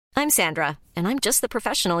I'm Sandra, and I'm just the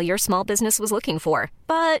professional your small business was looking for.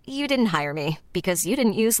 But you didn't hire me because you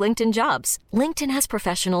didn't use LinkedIn Jobs. LinkedIn has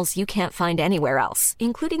professionals you can't find anywhere else,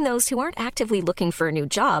 including those who aren't actively looking for a new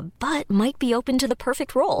job, but might be open to the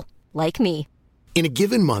perfect role, like me. In a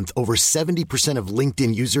given month, over 70% of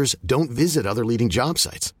LinkedIn users don't visit other leading job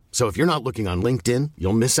sites. So if you're not looking on LinkedIn,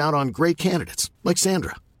 you'll miss out on great candidates like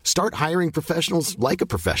Sandra. Start hiring professionals like a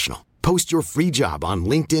professional. Post your free job on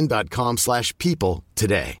linkedin.com/people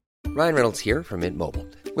today. Ryan Reynolds here from Mint Mobile.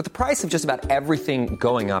 With the price of just about everything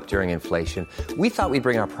going up during inflation, we thought we'd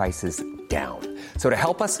bring our prices down. So to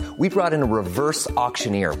help us, we brought in a reverse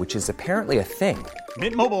auctioneer, which is apparently a thing.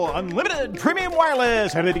 Mint Mobile Unlimited Premium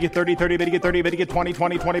Wireless. How to get 30, 30, bit to get 30, bit to get 20,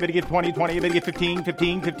 20, 20, bit to get 20, 20, bit to get 15,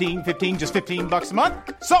 15, 15, 15, just $15 a month?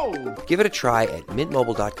 Sold! Give it a try at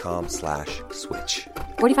mintmobile.com/switch.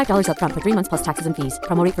 $45 up front for 3 months plus taxes and fees.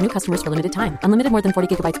 Promo rate for new customers for limited time. Unlimited more than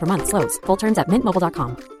 40 gigabytes per month. Slows full terms at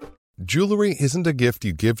mintmobile.com. Jewelry isn't a gift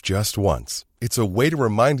you give just once. It's a way to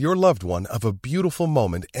remind your loved one of a beautiful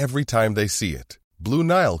moment every time they see it. Blue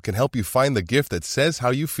Nile can help you find the gift that says how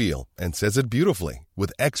you feel and says it beautifully,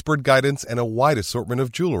 with expert guidance and a wide assortment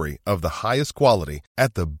of jewelry of the highest quality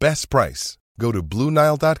at the best price. Go to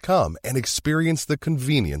BlueNile.com and experience the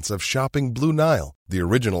convenience of shopping Blue Nile, the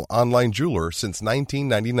original online jeweler since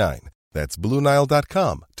 1999. That's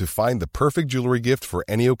BlueNile.com to find the perfect jewelry gift for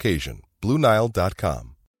any occasion. BlueNile.com.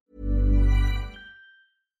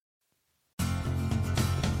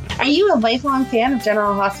 Are you a lifelong fan of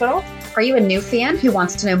General Hospital? Are you a new fan who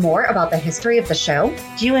wants to know more about the history of the show?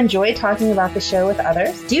 Do you enjoy talking about the show with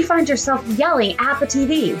others? Do you find yourself yelling at the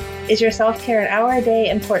TV? Is your self-care an hour a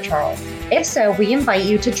day in Port Charles? If so, we invite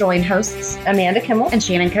you to join hosts Amanda Kimmel and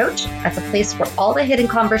Shannon Coach at the place where all the hidden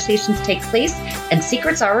conversations take place and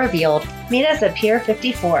secrets are revealed. Meet us at Pier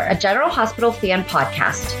 54, a General Hospital fan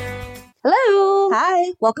podcast. Hello.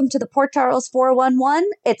 Hi. Welcome to the Port Charles 411.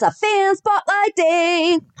 It's a fan spotlight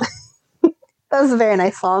day. That was a very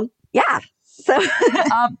nice song. Yeah. So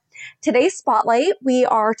today's spotlight, we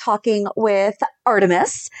are talking with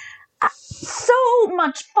Artemis. So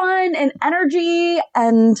much fun and energy,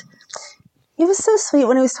 and he was so sweet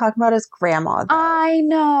when he was talking about his grandma. Though. I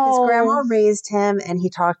know. His grandma raised him, and he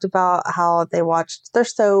talked about how they watched their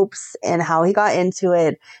soaps and how he got into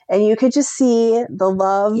it. And you could just see the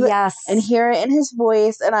love and hear it in his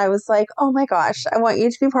voice. And I was like, oh my gosh, I want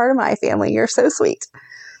you to be part of my family. You're so sweet.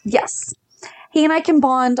 Yes. He and I can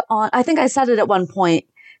bond on, I think I said it at one point,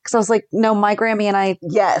 because I was like, no, my Grammy and I,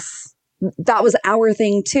 yes, that was our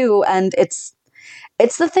thing too. And it's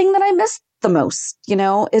the thing that I miss the most, you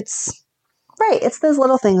know, it's right. It's those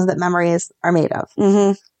little things that memories are made of.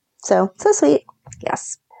 Mm-hmm. So sweet.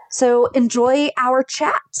 Yes. So enjoy our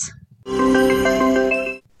chat.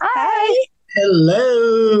 Hi.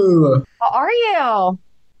 Hello. How are you?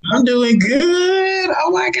 I'm doing good. Oh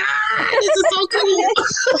my God. This is so cool.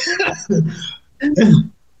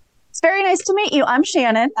 It's very nice to meet you. I'm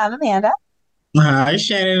Shannon. I'm Amanda. Hi,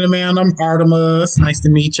 Shannon and Amanda. I'm Artemis. Nice to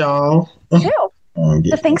meet y'all. You.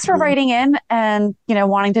 So thanks for writing in and, you know,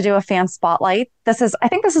 wanting to do a fan spotlight. I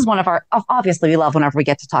think this is one of our, obviously we love whenever we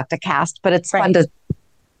get to talk to cast, but it's fun to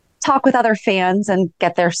talk with other fans and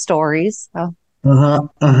get their stories. So. Yeah,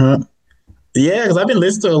 because I've been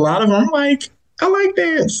listening to a lot of them. I like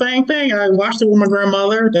that same thing. I watched it with my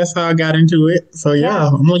grandmother. That's how I got into it. So yeah.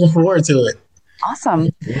 I'm looking forward to it. Awesome.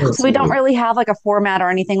 So we don't really have like a format or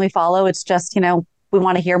anything we follow. It's just, you know, we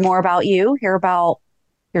want to hear more about you, hear about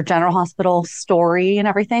your General Hospital story and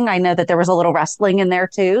everything. I know that there was a little wrestling in there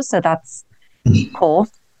too. So that's cool.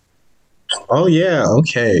 Oh yeah.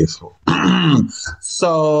 Okay.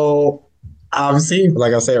 So obviously,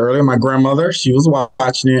 like I said earlier, my grandmother, she was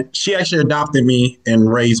watching it. She actually adopted me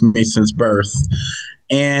and raised me since birth.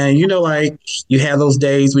 And, you know, like you have those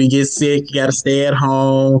days where you get sick, you got to stay at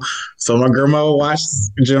home. So my grandma watched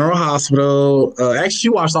General Hospital. Actually, she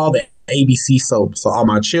watched all the ABC soaps. So All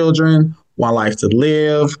My Children, One Life to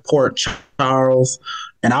Live, Port Charles.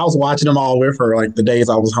 And I was watching them all with her like the days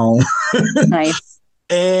I was home. Nice.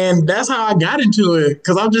 And that's how I got into it,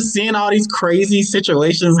 because I'm just seeing all these crazy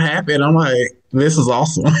situations happen. I'm like, this is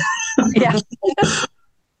awesome. Yeah.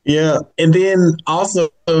 Yeah. And then also,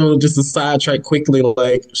 just to sidetrack quickly,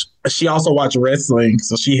 like she also watched wrestling.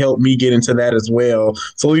 So she helped me get into that as well.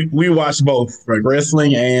 So we watched both, like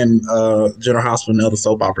wrestling and General Hospital and other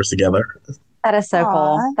soap operas together. That is so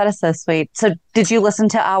cool. That is so sweet. So did you listen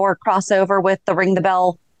to our crossover with the Ring the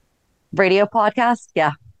Bell radio podcast?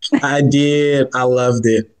 Yeah. I did. I loved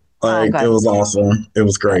it. Like, it was awesome. It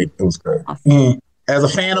was great. It was great. Awesome. As a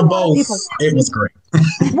fan of both, it was great.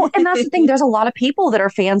 Well, and that's the thing. There's a lot of people that are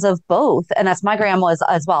fans of both. And that's my grandma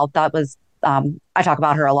as well. That was I talk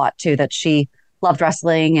about her a lot too, that she loved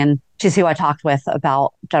wrestling, and she's who I talked with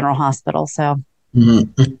about General Hospital. So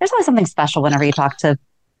there's always something special whenever you talk to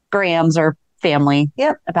Grams or family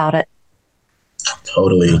about it.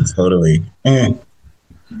 Totally. And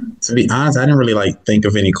to be honest, I didn't really think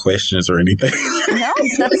of any questions or anything. No,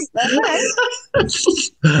 that's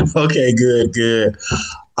okay. Okay, good.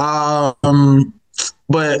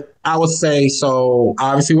 But I would say, so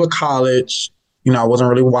obviously with college, I wasn't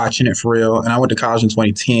really watching it for real. And I went to college in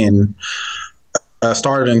 2010.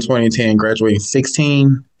 Started in 2010, graduated in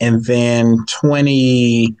 16. And then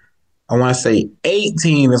 18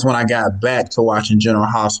 is when I got back to watching General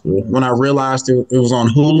Hospital. When I realized it was on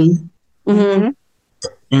Hulu. Mm-hmm.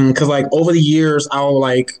 Because over the years, I'll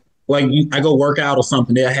I go work out or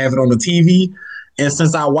something, they'll have it on the TV. And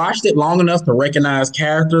since I watched it long enough to recognize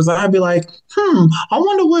characters, I'd be like, I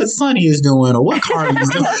wonder what Sonny is doing or what Carly is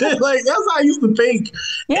doing. That's how I used to think.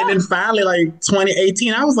 Yeah. And then finally,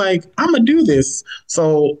 2018, I was like, I'm going to do this.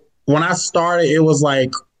 So when I started, it was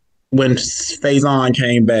when Faison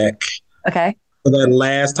came back. Okay. For that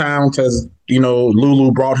last time, because,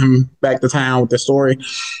 Lulu brought him back to town with the story.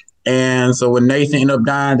 And so when Nathan ended up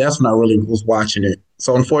dying, that's when I really was watching it.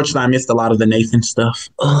 So unfortunately, I missed a lot of the Nathan stuff.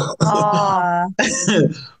 But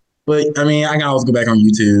I mean, I can always go back on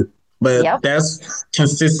YouTube. But that's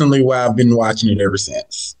consistently why I've been watching it ever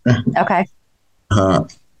since. Okay.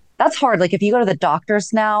 That's hard. If you go to the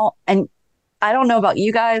doctors now, and I don't know about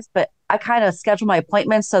you guys, but I kind of schedule my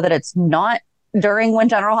appointments so that it's not during when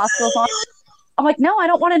General Hospital's on. I'm like, no, I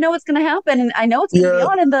don't want to know what's going to happen. And I know it's going to be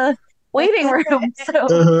on in the waiting room.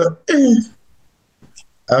 So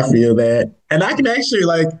I feel that. And I can actually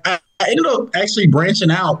I ended up actually branching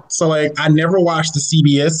out. So I never watched the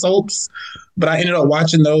CBS soaps, but I ended up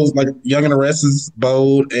watching those Young and the Restless,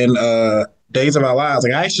 Bold, and Days of Our Lives.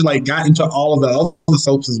 I actually got into all of the other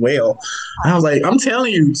soaps as well. And I was like, I'm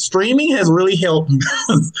telling you, streaming has really helped.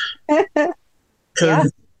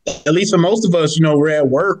 Because at least for most of us, we're at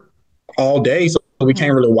work all day, so we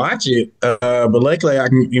can't really watch it. But luckily, I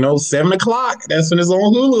can, 7:00. That's when it's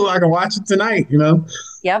on Hulu. I can watch it tonight.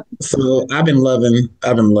 Yep. So I've been loving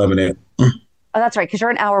it. Oh, that's right, because you're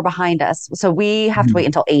an hour behind us, so we have to wait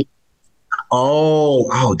until 8.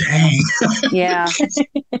 Oh, dang. Yeah.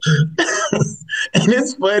 And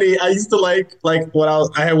it's funny. I used to when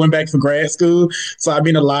I had went back for grad school, so I'd be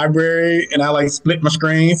in the library and I split my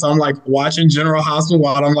screen, so I'm watching General Hospital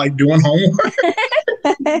while I'm doing homework.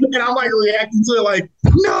 And I'm reacting to it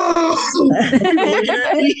no. People looking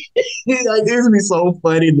at me. This would be so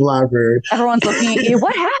funny in the library. Everyone's looking at you.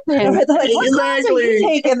 What happened? What class are you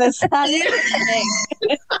taking this time?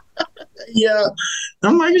 Yeah.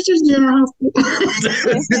 I'm it's just General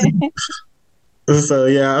Hospital. So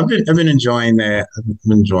yeah, I've been enjoying that. I've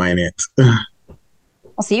been enjoying it.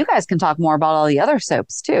 Well, so you guys can talk more about all the other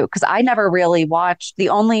soaps too, because I never really watched. The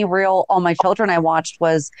only real All My Children I watched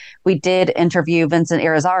was we did interview Vincent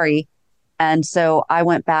Irizarry, and so I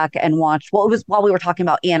went back and watched. Well, it was while we were talking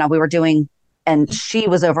about Anna, we were doing, and she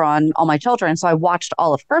was over on All My Children, so I watched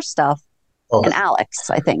all of her stuff. Okay. And Alex,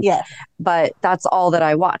 I think. Yeah. But that's all that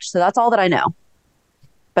I watched, so that's all that I know.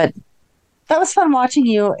 But that was fun watching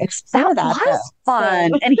you explore that. That was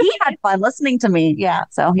fun, so. And he had fun listening to me. Yeah.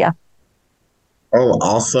 So yeah. Oh,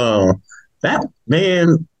 awesome. That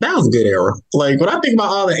was a good era. When I think about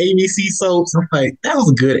all the ABC soaps, I'm that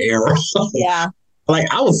was a good era. Yeah.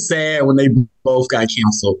 I was sad when they both got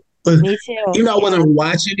canceled. Me too. Even though I wasn't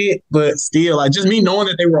watching it, but still, just me knowing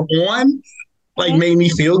that they were on, made me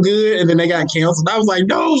feel good. And then they got canceled. I was like,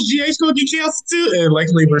 no, GH's going to get canceled too. And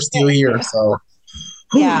luckily, we're still here. So,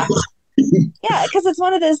 yeah. Yeah, because it's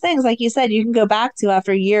one of those things, like you said, you can go back to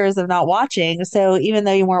after years of not watching. So even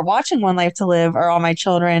though you weren't watching One Life to Live or All My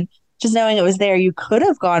Children, just knowing it was there, you could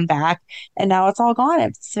have gone back, and now it's all gone.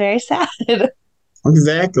 It's very sad.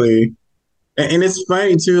 Exactly. And it's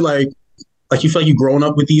funny too, you feel you've grown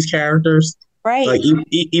up with these characters. Right.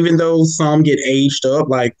 Even though some get aged up,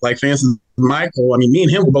 like for instance, Michael, me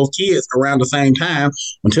and him were both kids around the same time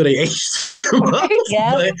until they aged up.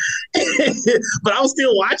 Yeah. But I was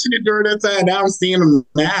still watching it during that time. Now I'm seeing them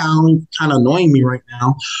now. Kind of annoying me right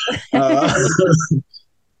now.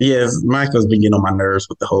 Yes, Michael's been getting on my nerves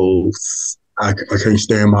with the whole, I can't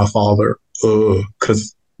stand my father,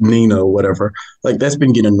 because Nina, whatever. That's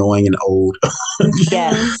been getting annoying and old.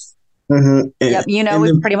 Yes. Mm-hmm. Yep,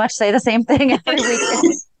 we pretty much say the same thing every week.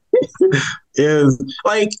 Is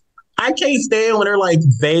I can't stand when they're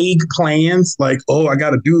vague plans, oh, I got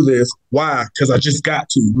to do this. Why? Because I just got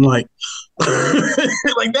to.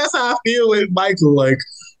 I'm that's how I feel with Michael.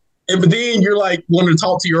 but then you're like wanting to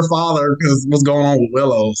talk to your father because what's going on with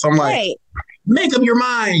Willow. So I'm like, make up your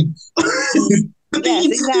mind. But then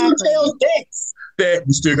he still tells Dex that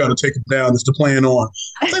we still got to take him down. It's the plan on.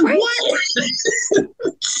 Like, what?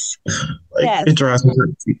 It drives me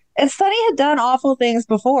crazy. And Sonny had done awful things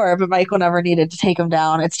before, but Michael never needed to take him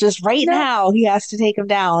down. It's just now he has to take him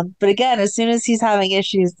down. But again, as soon as he's having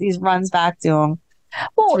issues, he runs back to him.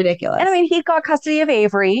 Well, it's ridiculous. And I mean, he got custody of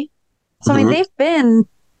Avery. So, I mean, they've been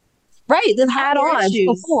they've had on issues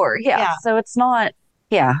before. Yeah. So it's not,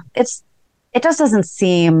 it just doesn't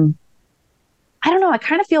seem, I don't know. I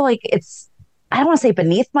kind of feel like I don't want to say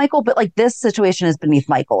beneath Michael, but like this situation is beneath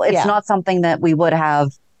Michael. It's not something that we would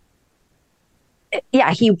have.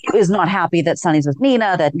 Yeah, he is not happy that Sonny's with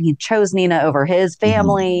Nina, that he chose Nina over his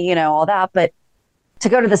family, all that. But to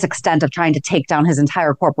go to this extent of trying to take down his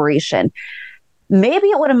entire corporation, maybe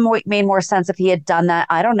it would have made more sense if he had done that,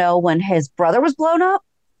 I don't know, when his brother was blown up.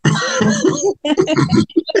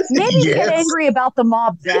 Maybe get angry about the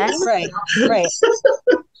mob then. Right.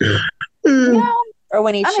 Or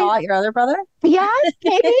when he shot your other brother? Yeah,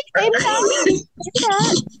 maybe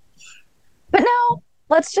that. But no,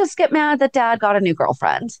 let's just get mad that Dad got a new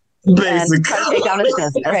girlfriend. Basically. And try to take down his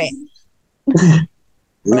business. Right.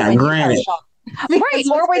 Now, granted. Right,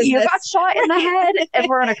 or when you got shot in the head and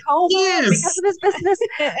were in a coma because of his business.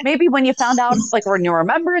 Maybe when you found out, like when you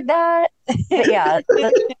remembered that. But yeah,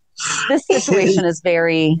 this situation is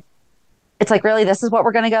very, it's like, really, this is what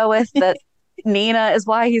we're going to go with? That Nina is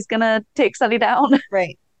why he's going to take Sonny down?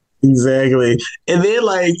 Right. Exactly. And then,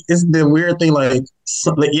 like, it's the weird thing, like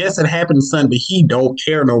yes, it happened to son, but he don't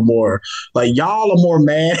care no more. Like, y'all are more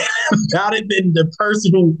mad about it than the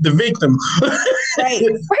person the victim. Right.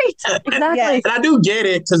 Exactly. And I do get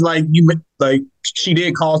it, because, like, she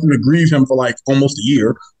did cause him to grieve him for, like, almost a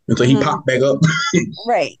year until he popped back up.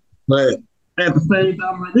 Right. But at the same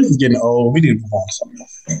time, like, this is getting old. We need to move on to something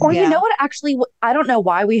else. Or you know what? Actually, I don't know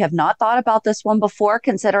why we have not thought about this one before,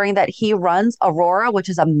 considering that he runs Aurora, which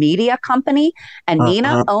is a media company, and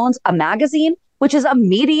Nina owns a magazine, which is a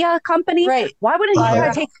media company. Right. Why wouldn't he try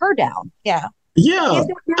to take her down? Yeah. Yeah.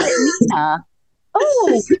 Nina.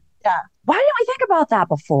 Oh, yeah. Why didn't we think about that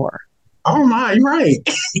before? Oh my, you're right.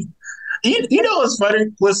 You know what's funny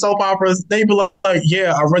with soap operas? They be like,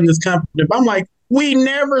 yeah, I run this company. But I'm like, we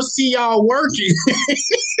never see y'all working.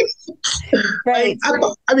 Right. Like,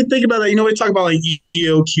 I've been thinking about that. You know, they talk about like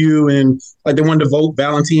ELQ and like they wanted to vote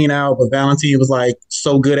Valentine out, but Valentine was like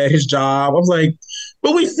so good at his job. I was like,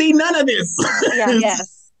 but we see none of this. Yeah,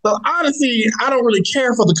 yes. So honestly, I don't really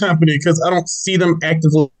care for the company because I don't see them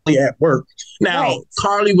actively at work. Now,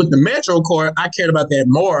 Carly with the Metro Court, I cared about that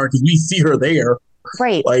more because we see her there.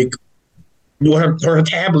 Right. Like, you have her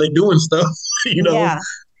tablet doing stuff, you know? Yeah.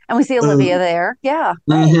 And we see Olivia there. Yeah.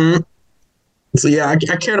 Mm-hmm. So, yeah, I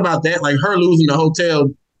cared about that. Like, her losing the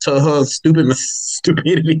hotel to her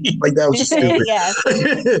stupidity. Like, that was just stupid. Yeah.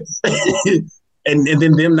 and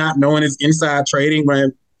then them not knowing it's inside trading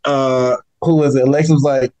when, who was it? Alexa was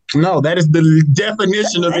like, no, that is the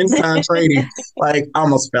definition of inside trading. Like, I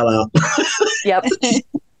almost fell out. Yep.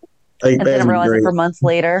 Like, and then realize it for months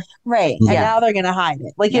later. Right. And now they're going to hide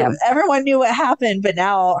it. Like, everyone knew what happened, but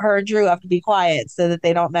now her and Drew have to be quiet so that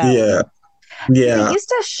they don't know. Yeah. Yeah. It used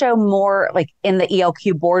to show more like in the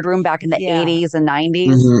ELQ boardroom back in the 80s and 90s.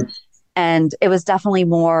 Mm-hmm. And it was definitely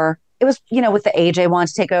more, it was, with the AJ wanting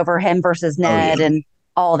to take over him versus Ned and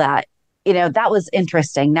all that. That was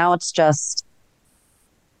interesting. Now it's just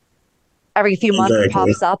every few months it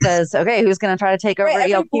pops up as, okay, who's going to try to take over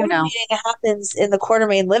ELQ now? Meeting happens in the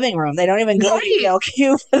Quartermain living room. They don't even go to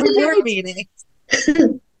ELQ for the board meeting.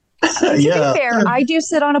 To be fair, I do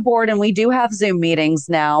sit on a board and we do have Zoom meetings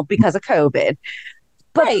now because of COVID.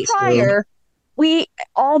 But prior,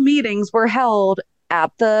 all meetings were held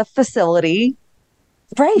at the facility.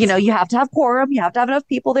 Right. You have to have quorum. You have to have enough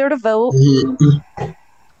people there to vote. Mm-hmm.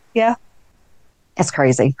 Yeah. It's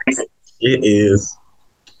crazy. It is.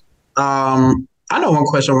 I know one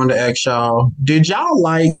question I wanted to ask y'all. Did y'all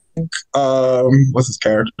like, what's his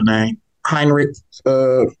character name? Heinrich,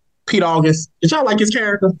 Pete August. Did y'all like his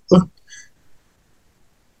character?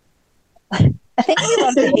 I think we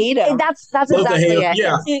love to hate him. That's exactly it.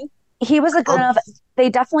 Yeah. He was a good enough. They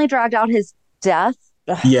definitely dragged out his death.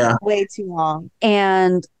 Yeah. Way too long.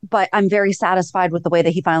 But I'm very satisfied with the way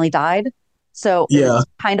that he finally died. So it was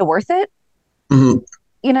kind of worth it.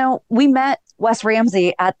 Mm-hmm. We met Wes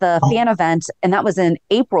Ramsey at the fan event, and that was in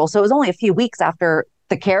April. So it was only a few weeks after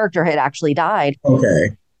the character had actually died.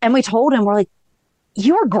 Okay. And we told him, we're like,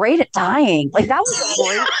 you were great at dying. Like, that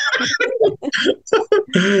was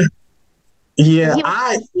great. Yeah.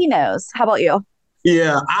 He knows. How about you?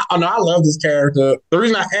 Yeah, I know. I love this character. The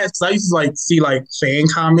reason I asked, 'cause I used to like see like fan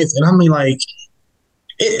comments, and I mean, like,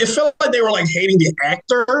 it felt like they were like hating the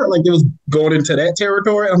actor, like it was going into that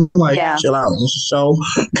territory. I'm like, chill out. This show,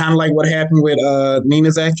 kind of like what happened with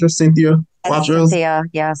Nina's actress Cynthia Quatros. Cynthia,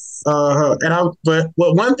 yes. But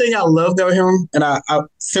one thing I loved about him, and I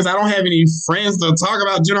since I don't have any friends to talk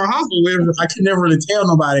about General Hospital with, I could never really tell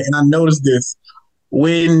nobody. And I noticed this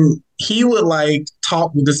when he would like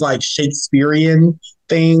talk with this like Shakespearean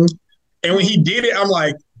thing, and when he did it, I'm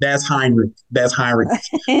like, that's Heinrich. That's Heinrich.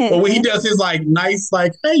 But when he does his like nice,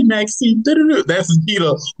 like, hey Maxine, that's his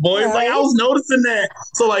Peter voice. Like I was noticing that.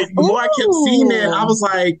 So like the more I kept seeing that, I was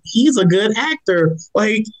like, he's a good actor.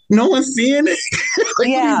 Like no one's seeing it. Like what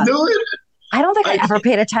he's doing. I don't think I ever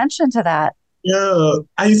paid attention to that. Yeah,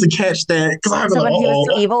 I used to catch that because when he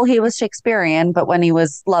was evil, he was Shakespearean, but when he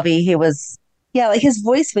was lovey, he was. Yeah, like his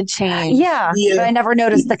voice would change. Yeah, but I never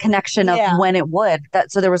noticed the connection of when it would.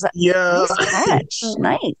 So there was a nice catch.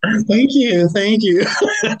 Nice. Thank you.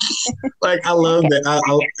 Like I love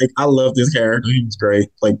that. I love this character. He's great.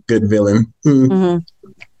 Like good villain. Though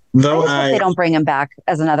they don't bring him back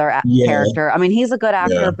as another character. I mean, he's a good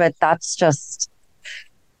actor, but that's just.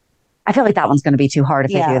 I feel like that one's going to be too hard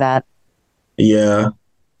if they do that. Yeah.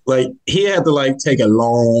 Like he had to like take a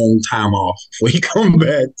long time off before he come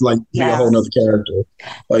back to like be a whole nother character.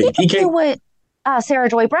 Like he can't do what Sarah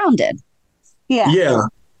Joy Brown did. Yeah.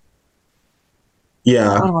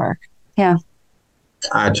 That would work. Yeah.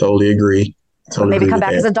 I totally agree. Maybe come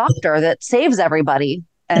back as a doctor that saves everybody,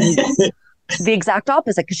 and the exact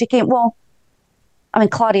opposite because she came. Well, I mean,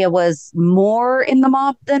 Claudia was more in the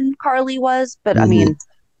mob than Carly was, but I mean,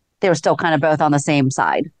 they were still kind of both on the same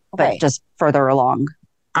side, but just further along.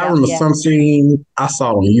 I remember some scene I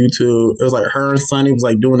saw on YouTube. It was like her and Sonny was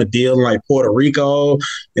like doing a deal in like Puerto Rico,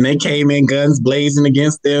 and they came in guns blazing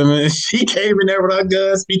against them, and she came in there with her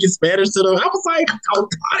guns speaking Spanish to them. I was like, oh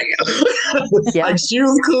God. Like she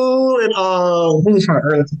was cool, and who was trying to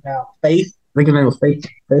earn it now? Faith. I think her name was Faith.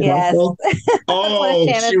 Yes. Oh,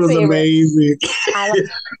 she was amazing.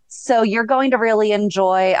 So you're going to really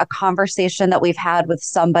enjoy a conversation that we've had with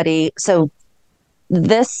somebody. So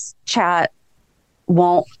this chat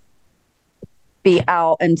won't be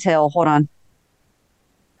out until hold on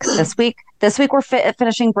this week we're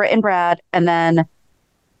finishing Britt and Brad, and then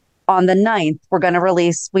on the 9th we're going to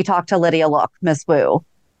release we talked to Lydia Look, Miss Wu,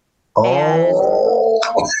 and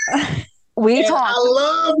I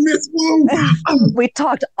love Miss Wu. We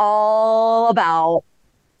talked all about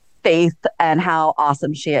Faith and how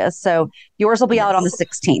awesome she is. So yours will be out on the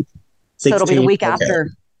 16th. So it'll be the week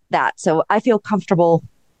after that. So I feel comfortable.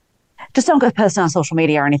 Just don't go post on social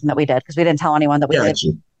media or anything that we did because we didn't tell anyone that we did.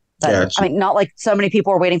 But, I mean, not like so many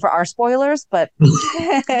people are waiting for our spoilers, but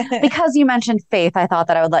because you mentioned Faith, I thought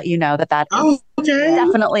that I would let you know that is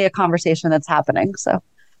definitely a conversation that's happening. So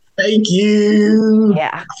thank you. Yeah.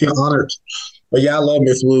 I feel honored. But yeah, I love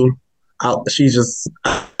Miss Wu. She's just,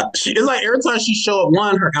 it's like every time she show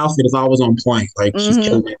up, her outfit is always on point. Like she's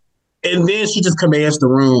killing it. And then she just commands the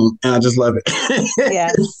room, and I just love it.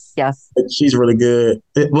 Yes. She's really good.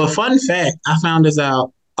 Well, fun fact, I found this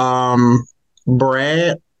out.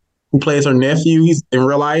 Brad, who plays her nephew, he's in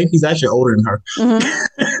real life, he's actually older than her.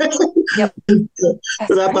 Yep.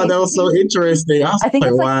 Because I thought that was so interesting. I think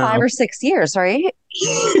it's like 5 or 6 years, right?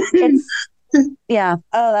 Yeah.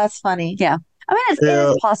 Oh, that's funny. Yeah. I mean, it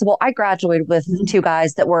is possible. I graduated with 2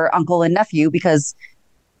 guys that were uncle and nephew because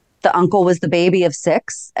the uncle was the baby of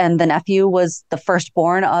 6 and the nephew was the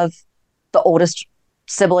firstborn of the oldest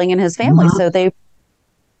sibling in his family. So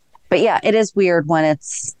but yeah, it is weird when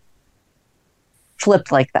it's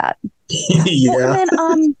flipped like that. Well, and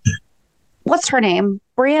then, what's her name?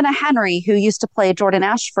 Brianna Henry, who used to play Jordan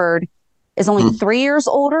Ashford, is only 3 years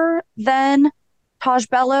older than Taj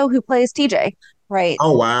Bello, who plays TJ. Right.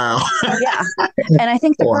 Oh, wow. Yeah. And I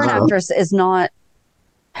think the current actress is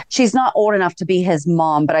she's not old enough to be his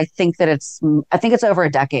mom, but I think it's over a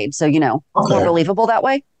decade. So, more believable that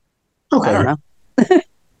way. Okay. I don't know.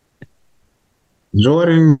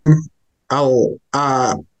 Jordan,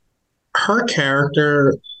 her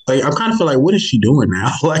character, like, I kind of feel like, what is she doing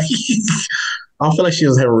now? Like, I don't feel like she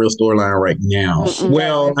doesn't have a real storyline right now.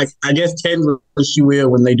 Well, like, I guess technically she will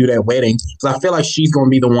when they do that wedding. Because I feel like she's going to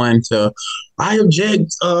be the one to, I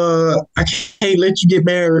object. I can't let you get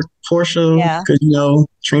married, Portia. Because,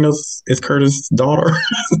 Trina is Curtis' daughter.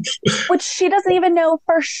 Which she doesn't even know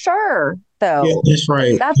for sure, though. Yeah, that's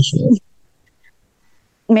right. That's right.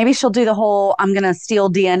 Maybe she'll do the whole, I'm going to steal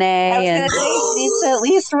DNA. I was going to say, she needs to at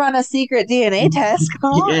least run a secret DNA test.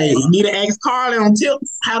 Come on. Yeah, you need to ask Carly on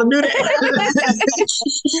tips how to do that.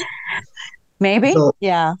 Maybe. So,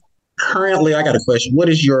 yeah. currently, I got a question. What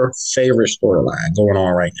is your favorite storyline going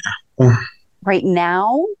on right now? Right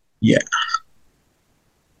now? Yeah.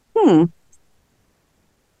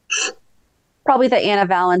 Probably the Anna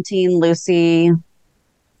Valentine, Lucy,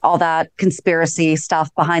 all that conspiracy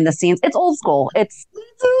stuff behind the scenes. It's old school. It's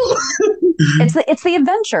the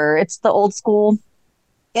adventure. It's the old school.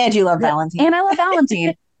 And you love Valentine. And I love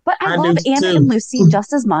Valentine. But I love Anna and Lucy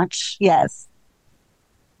just as much. Yes.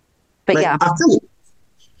 But like,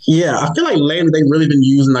 yeah. I feel like lately they've really been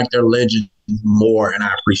using like their legends more, and I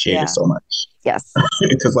appreciate it so much. Yes.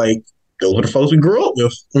 Because like those are the folks we grew up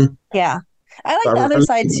with. Yeah. I like the other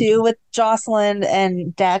side too with Jocelyn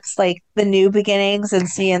and Dex, like the new beginnings and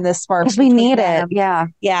seeing this spark. Because we need it. Yeah.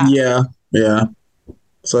 Yeah. Yeah. Yeah.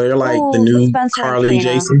 So they're like the new Spencer Carly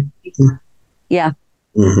Jason. Yeah.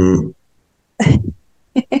 Mm-hmm.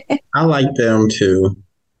 I like them too.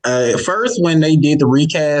 At first, when they did the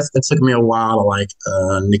recast, it took me a while to like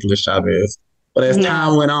Nicholas Chavez. But as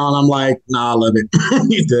time went on, I'm like, nah, I love it.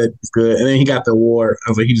 He's good. He's good. And then he got the award.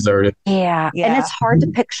 I was like, he deserved it. Yeah. And it's hard to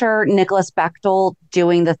picture Nicholas Bechtel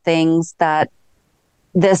doing the things that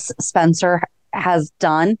this Spencer has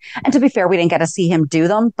done. And to be fair, we didn't get to see him do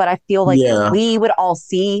them, but I feel like we would all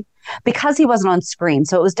see, because he wasn't on screen.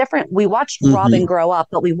 So it was different. We watched Robin grow up,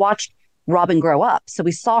 but we watched Robin grow up. So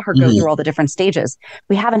we saw her go through all the different stages.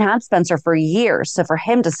 We haven't had Spencer for years. So for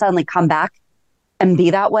him to suddenly come back and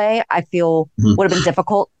be that way, I feel would have been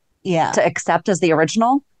difficult to accept as the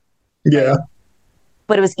original. Yeah.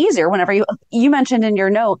 But it was easier whenever you mentioned in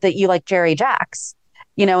your note that you like Jerry Jacks,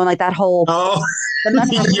 you know, and like that whole the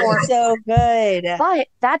metaphor. So good. But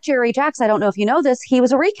that Jerry Jacks, I don't know if you know this, he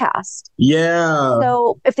was a recast. Yeah.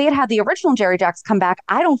 So if they had had the original Jerry Jacks come back,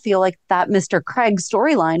 I don't feel like that Mr. Craig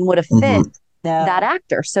storyline would have fit that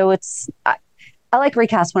actor. So I like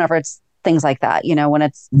recast whenever it's things like that, you know, when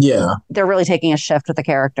it's they're really taking a shift with the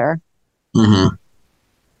character. Yeah,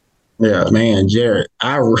 man, Jared,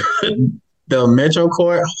 the Metro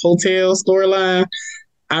Court Hotel storyline,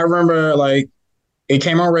 I remember like it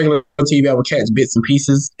came on regular TV. I would catch bits and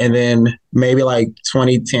pieces, and then maybe like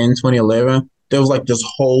 2010, 2011, there was like this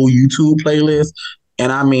whole YouTube playlist.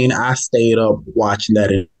 And I mean, I stayed up watching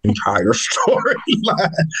that entire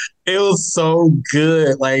storyline. It was so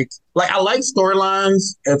good. Like I like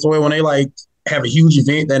storylines. That's why when they like have a huge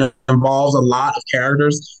event that involves a lot of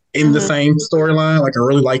characters in the same storyline, like I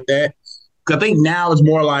really like that. Because I think now it's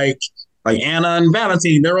more like Anna and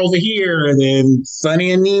Valentine, they're over here, and then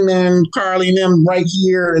Sonny and Nina and Carly and them right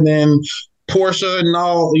here, and then Portia and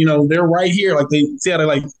all, you know, they're right here. Like they see how they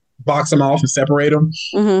like box them off and separate them.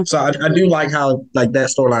 So I do like how like that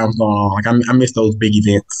storyline was going on. Like I miss those big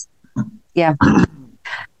events. Yeah.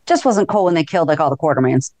 Just wasn't cool when they killed like all the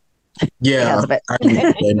Quartermains. Yeah.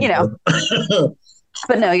 You know.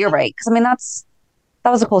 But no, you're right. Because I mean, that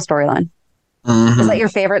was a cool storyline. Is that your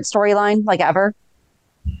favorite storyline like ever?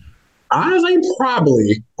 Honestly,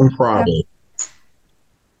 probably.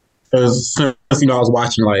 Because you know, I was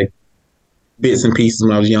watching like bits and pieces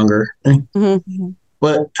when I was younger.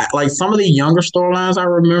 But like some of the younger storylines I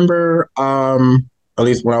remember, at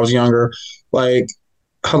least when I was younger, like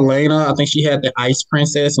Helena, I think she had the Ice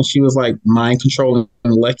Princess and she was like mind controlling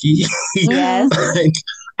Lucky. Yes. Like,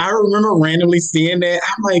 I remember randomly seeing that.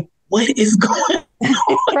 I'm like, what is going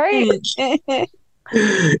on? Right. And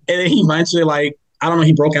then he eventually like, I don't know,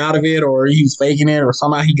 he broke out of it or he was faking it or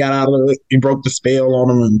somehow he got out of it. He broke the spell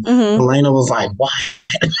on him and Helena was like, what?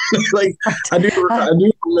 Like, I do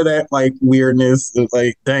remember that like weirdness. It was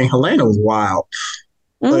like, dang, Helena was wild.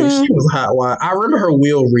 Like, she was hot wild. I remember her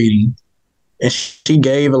will reading and she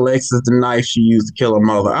gave Alexis the knife she used to kill her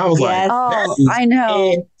mother. I was like, oh, I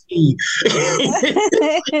know.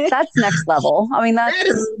 That's next level. I mean, that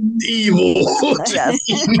is evil. Yes.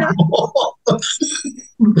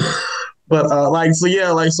 But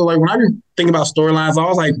when I think about storylines, I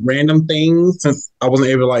was like random things since I wasn't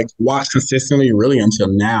able to like watch consistently really until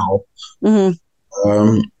now.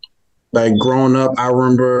 Like growing up, I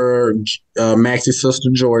remember Maxie's sister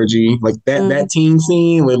Georgie, like that team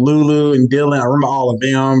scene with Lulu and Dylan. I remember all of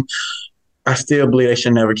them. I still believe they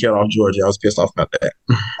should never kill off Georgie. I was pissed off about that.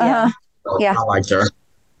 Yeah, I liked her.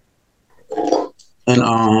 And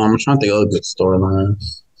I'm trying to think of other good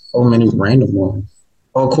storylines. So many random ones.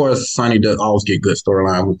 Of course, Sonny does always get good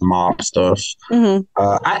storyline with the mob stuff.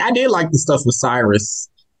 I did like the stuff with Cyrus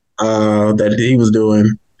that he was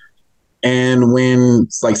doing. And when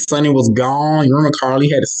like Sonny was gone, you remember Carly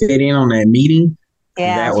had to sit in on that meeting?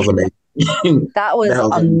 Yeah. That was amazing. That was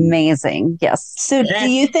amazing. Yes. So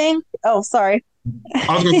do you think, oh, sorry.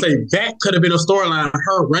 I was going to say that could have been a storyline of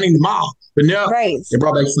her running the mob. But no, they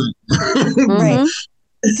brought back Sonny. Right.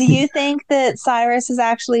 Do you think that Cyrus has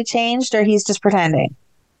actually changed, or he's just pretending?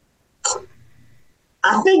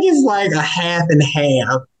 I think it's like a half and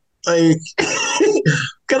half. Like,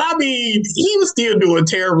 because I mean, he was still doing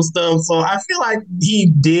terrible stuff. So I feel like he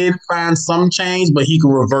did find some change, but he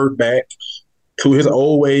could revert back to his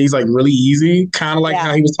old ways, like really easy. Kind of like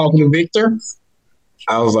how he was talking to Victor.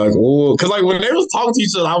 I was like, oh, because like when they was talking to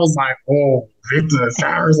each other, I was like, oh, Victor and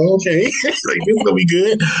Cyrus, okay, like this is gonna be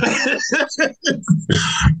good.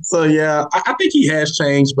 So yeah, I think he has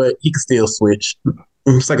changed, but he can still switch.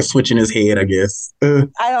 It's like a switch in his head, I guess.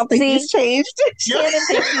 I don't think he's changed. Shannon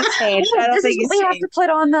thinks he's changed. I don't think he's changed. We have to put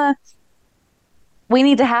on the. We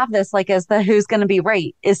need to have this like as the who's going to be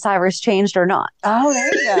right. Is Cyrus changed or not? Oh,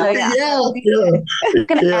 there you go. So, yeah. I'm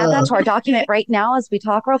going to add that to our document right now as we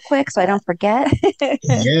talk real quick so I don't forget.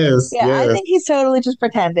 Yes. I think he's totally just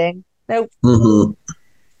pretending. Nope. Mm-hmm.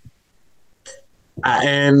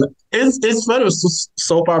 And it's funny with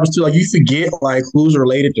soap operas too. Like you forget like who's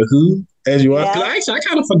related to who as you are. Because actually, I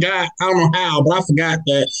kind of forgot. I don't know how, but I forgot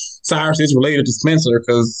that Cyrus is related to Spencer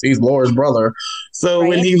because he's Laura's brother. So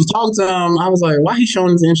when he was talking to him, I was like, "Why he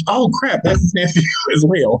showing his interest? Oh crap, that's his nephew as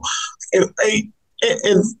well."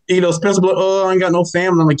 It's Spencer, like, oh, I ain't got no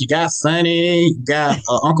family. I'm like, you got Sonny, you got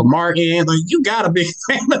Uncle Martin, like you got a big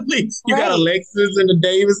family. You got Alexis and the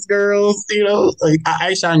Davis girls. Like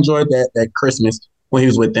I enjoyed that Christmas when he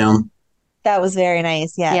was with them. That was very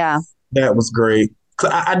nice. Yeah, that was great.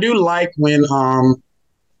 I do like when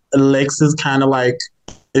Alexis kind of like,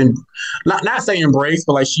 not saying embrace,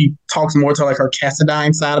 but like she talks more to like her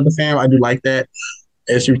Cassadine side of the family. I do like that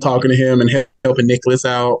as she was talking to him and helping Nicholas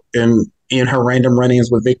out and in her random run-ins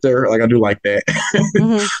with Victor. Like I do like that.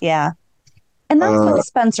 Mm-hmm. Yeah, and that's what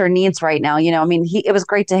Spencer needs right now. I mean, it was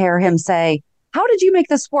great to hear him say, "How did you make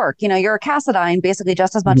this work? You're a Cassadine basically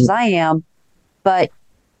just as much as I am, but."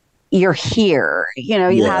 You're here,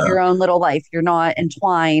 you have your own little life. You're not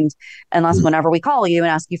entwined unless whenever we call you and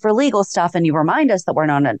ask you for legal stuff and you remind us that you're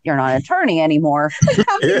not an attorney anymore.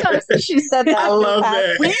 How many times she said that? I love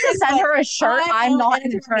that. We need to send her a shirt. I'm not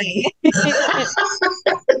an attorney.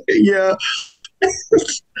 Yeah.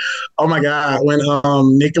 Oh my God. When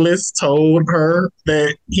Nicholas told her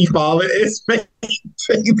that he followed his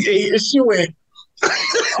baby, she went,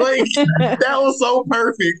 like that was so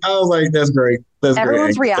perfect. I was like, that's great.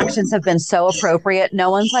 Everyone's reactions have been so appropriate. No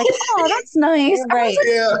one's like, oh, that's nice. Right.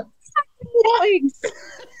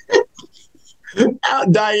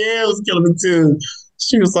 Diane was killing me too.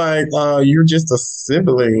 She was like, you're just a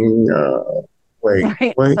sibling. Wait.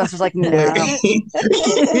 So I was like, no.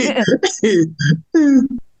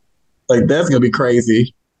 Like, that's going to be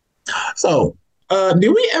crazy. So, did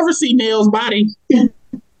we ever see Neil's body?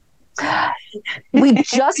 We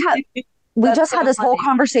just had this whole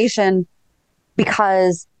conversation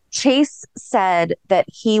because Chase said that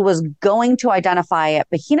he was going to identify it,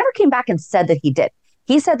 but he never came back and said that he did.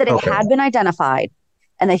 He said that it had been identified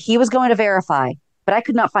and that he was going to verify, but I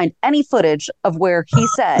could not find any footage of where he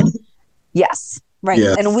said yes. Right.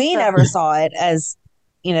 Yeah. And we never saw it as,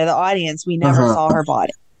 the audience. We never saw her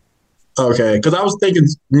body. Okay. Because I was thinking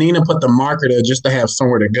Nina put the marker there just to have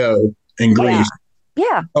somewhere to go and grieve.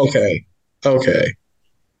 Yeah. Okay.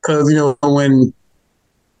 Because, when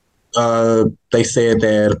they said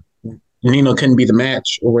that Nina couldn't be the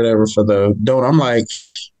match or whatever for the donor, I'm like,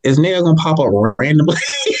 is Neil going to pop up randomly?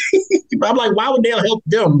 I'm like, why would Neil help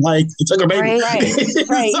them? Like, he took her baby. Right.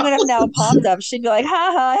 Even if Neil popped up, she'd be like,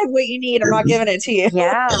 I have what you need. I'm not giving it to you.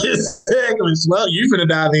 Yeah. Well, you're going to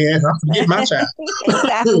die then. I'm going to get my child.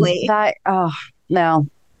 Exactly. No.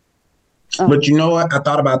 But you know what? I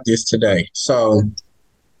thought about this today. So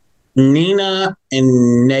Nina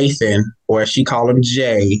and Nathan, or as she called him,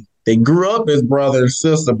 Jay, they grew up as brother and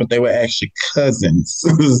sister, but they were actually cousins.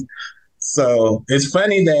 So it's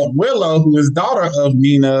funny that Willow, who is daughter of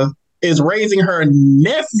Nina, is raising her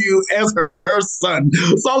nephew as her son.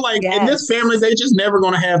 So I'm like, in this family, they just never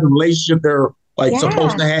going to have the relationship they're like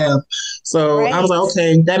supposed to have. So I was like,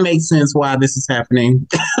 okay, that makes sense why this is happening.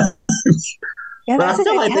 Yeah, that's a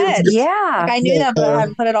good catch. Like I knew that, but I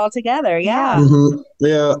haven't put it all together. Yeah. Mm-hmm.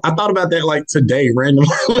 Yeah. I thought about that like today randomly.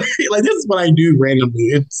 Like this is what I do randomly.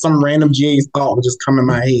 If some random GA's thought would just come in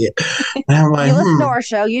my head. And I'm like, you listen to our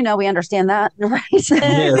show, we understand that, right?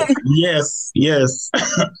 Yes.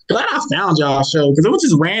 Glad I found y'all show because it was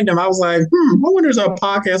just random. I was like, I wonder if there's a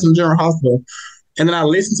podcast in General Hospital. And then I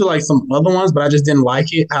listened to like some other ones, but I just didn't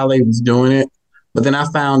like it, how they was doing it. But then I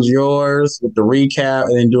found yours with the recap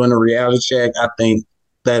and then doing the reality check. I think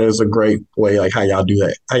that is a great way, like how y'all do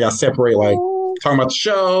that. How y'all separate, like talking about the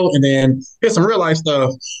show and then here's some real life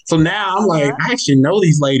stuff. So now I'm like, I actually know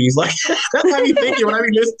these ladies. Like that's how I be thinking when I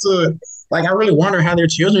be listening to it. Like, I really wonder how their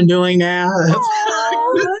children doing now.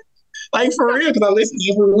 Like, for real, because I listen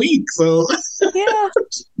every week. So yeah,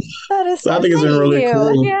 that is. So I think it's been really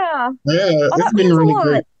cool. Yeah, it's been really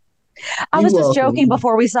great. I was just joking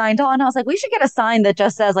before we signed on. I was like, we should get a sign that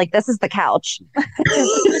just says, like, this is the couch.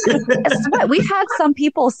 We've had some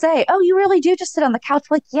people say, oh, you really do just sit on the couch?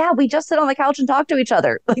 Like, yeah, we just sit on the couch and talk to each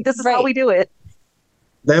other. Like, this is how we do it.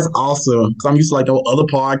 That's awesome. Because I'm used to, like, the other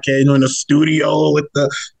podcast, in the studio with the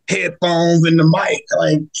headphones and the mic.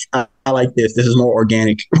 Like, I like this. This is more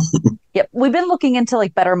organic. Yep. We've been looking into,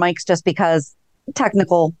 like, better mics just because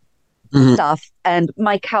technical stuff. And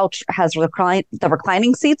my couch has the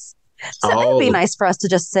reclining seats. So it'd be nice for us to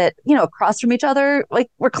just sit, across from each other, like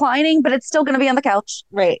reclining, but it's still going to be on the couch.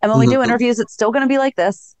 Right. And when we do interviews, it's still going to be like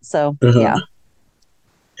this. So, yeah.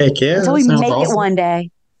 Heck yeah. Until we make it one day.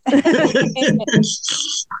 I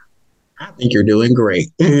think you're doing great.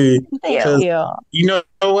 Thank you. You know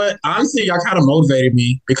what? Honestly, y'all kind of motivated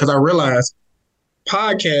me because I realized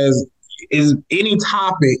podcast is any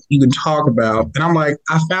topic you can talk about. And I'm like,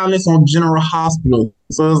 I found this on General Hospital.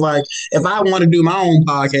 So it's like, if I want to do my own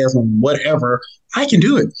podcast or whatever, I can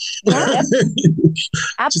do it. Yeah. Absolutely.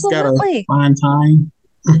 Just gotta find time.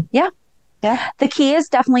 Yeah. The key is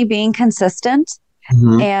definitely being consistent.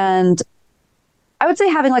 And I would say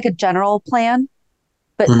having like a general plan,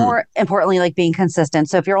 but more importantly, like being consistent.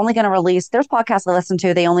 So if you're only going to release, there's podcasts I listen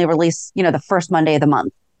to, they only release, the first Monday of the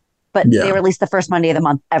month, but they release the first Monday of the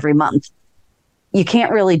month every month. You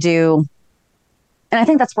can't really do, and I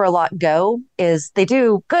think that's where a lot go, is they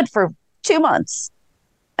do good for 2 months.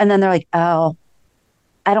 And then they're like, oh,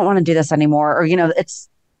 I don't want to do this anymore. Or, it's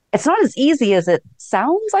not as easy as it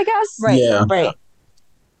sounds, I guess. Right. Yeah. Right.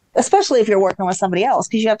 Especially if you're working with somebody else,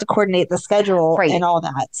 because you have to coordinate the schedule and all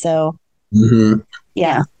that. So,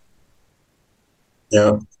 yeah.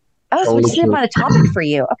 Yeah. Oh, so we just need to find a topic for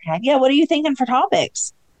you. Okay. Yeah. What are you thinking for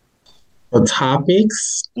topics? For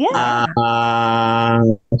topics? Yeah.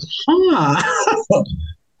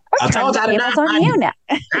 I told you it's on you now.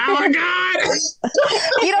 Oh my God.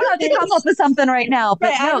 You don't have to come up with something right now.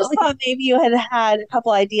 But I just thought maybe you had a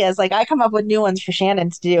couple ideas. Like, I come up with new ones for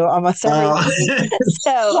Shannon to do almost every week.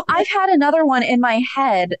 So I've had another one in my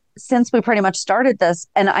head since we pretty much started this.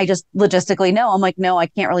 And I just logistically know. I'm like, no, I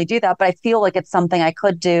can't really do that. But I feel like it's something I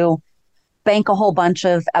could do. Bank a whole bunch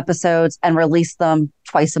of episodes and release them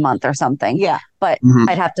twice a month or something. Yeah. But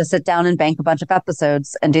I'd have to sit down and bank a bunch of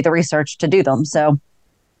episodes and do the research to do them. So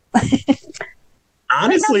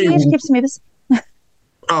honestly, keeps me busy.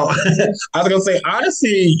 I was gonna say,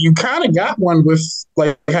 honestly, you kind of got one with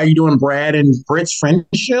like how you doing Brad and Britt's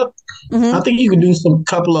friendship. I think you could do some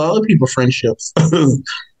couple of other people's friendships.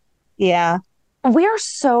 Yeah. We are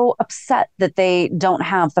so upset that they don't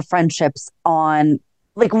have the friendships on,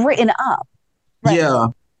 like, written up. Right? Yeah.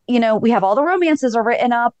 We have all the romances are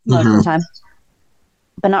written up most of the time,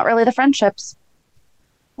 but not really the friendships.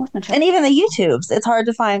 And even the YouTubes. It's hard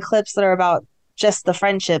to find clips that are about just the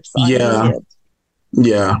friendships on YouTube.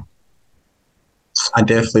 Yeah. I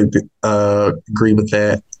definitely agree with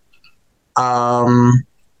that.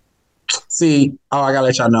 See, I gotta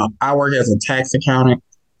let y'all know, I work as a tax accountant.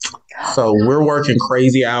 So we're working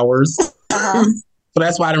crazy hours. So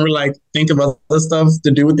that's why I didn't really think of other stuff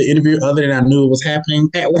to do with the interview other than I knew it was happening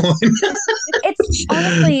at one. It's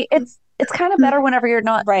honestly, it's kind of better whenever you're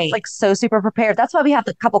not like so super prepared. That's why we have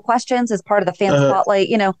a couple questions as part of the fan spotlight,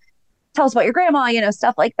 tell us about your grandma,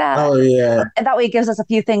 stuff like that. Oh yeah. And that way it gives us a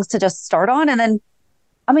few things to just start on. And then,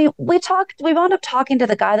 I mean, we wound up talking to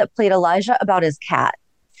the guy that played Elijah about his cat.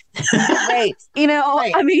 Right.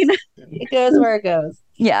 I mean, it goes where it goes.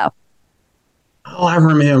 Yeah. Oh, I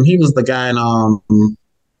remember him. He was the guy in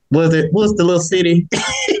what's the little city?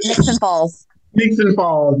 Nixon Falls. Nixon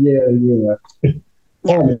Falls. Yeah.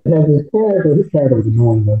 Oh, his character was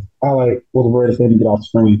annoying. I was worried to get off the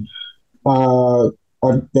screen.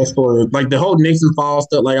 That story, like the whole Nixon Falls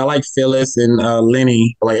stuff. Like I like Phyllis and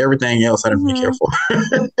Lenny. Like everything else, I didn't really care for.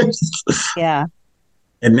 Yeah.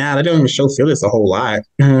 And now they don't even show Phyllis a whole lot.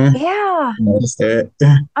 Yeah. Notice that.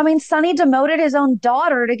 I mean, Sonny demoted his own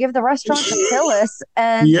daughter to give the restaurant to Phyllis,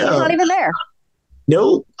 and she's not even there.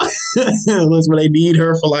 Nope. Unless when they need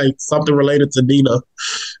her for like something related to Nina.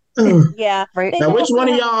 Yeah. Right. Now, which one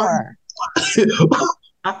of y'all?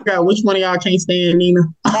 I forgot which one of y'all can't stand Nina.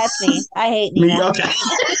 That's me. I hate Nina. Okay.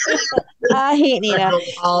 I hate Nina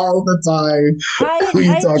all the time.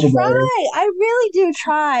 I really do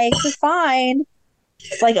try to find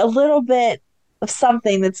like a little bit of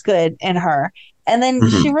something that's good in her, and then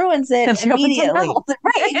she ruins it immediately.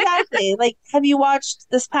 Right, exactly. Like, have you watched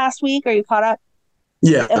this past week? Are you caught up?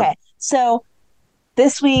 Yeah. Okay. So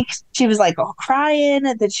this week she was like crying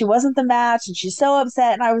that she wasn't the match and she's so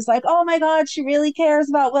upset. And I was like, oh my God, she really cares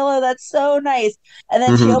about Willow. That's so nice. And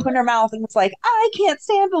then she opened her mouth and was like, I can't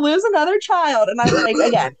stand to lose another child. And I was like,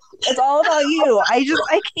 again, it's all about you.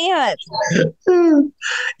 I can't.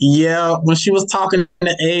 Yeah, when she was talking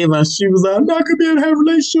to Ava, she was like, I'm not going to be able to have a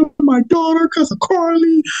relationship with my daughter because of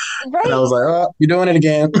Carly. Right. And I was like, oh, you're doing it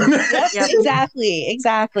again. Yep.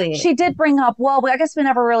 Exactly. She did bring up, well, I guess we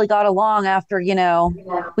never really got along after,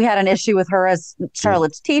 we had an issue with her as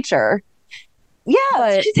Charlotte's teacher. Yeah,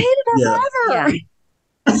 but she's hated her forever.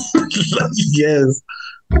 Yeah. Yes.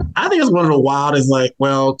 I think it's one of the wildest,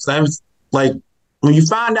 because I was like, when you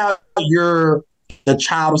find out you're the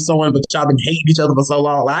child of someone, but y'all been hating each other for so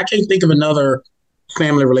long, I can't think of another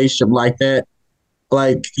family relationship like that.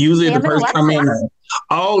 Like, usually the person come in and,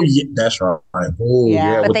 oh, yeah, that's right. Ooh,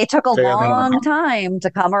 yeah, but they took a long time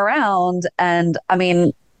to come around. And I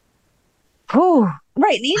mean,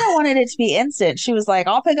 right. Nina wanted it to be instant. She was like,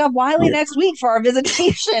 I'll pick up Wiley next week for our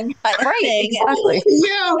visitation. Right, exactly.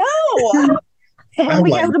 Yeah. No. And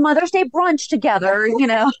we have the Mother's Day brunch together,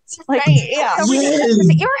 It's like, yeah. Is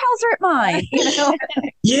it your house or at mine?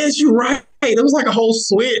 Yes, you're right. It was like a whole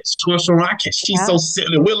switch. She's so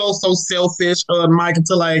silly. Willow's so selfish. And Mike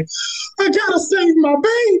until like, I gotta save my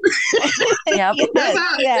baby. Yep.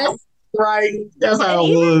 That's right. That's how it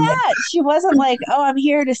was. That, she wasn't like, oh, I'm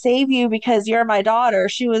here to save you because you're my daughter.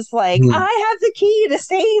 She was like, I have the key to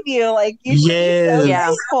save you. Like, you should be so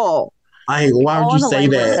grateful. Why would you say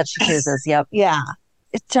that? She chooses. Yep. Yeah.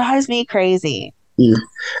 It drives me crazy. Yeah.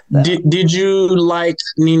 So. Did you like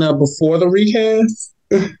Nina before the recast?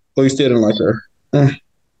 Or you still didn't like her?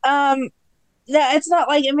 No, it's not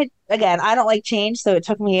like, again, I don't like change, so it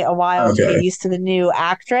took me a while to get used to the new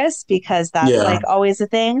actress because that's like always a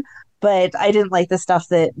thing. But I didn't like the stuff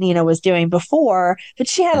that Nina was doing before. But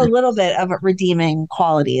she had a little bit of redeeming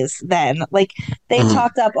qualities then. Like, they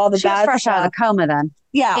talked up all the bad fresh stuff. out of coma then.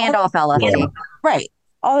 Yeah. And off LSD. Right.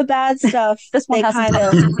 All the bad stuff, this one they kind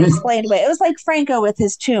of explained away. It was like Franco with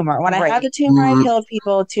his tumor. When I had the tumor, I killed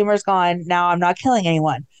people. Tumor's gone. Now I'm not killing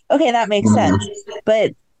anyone. Okay, that makes sense.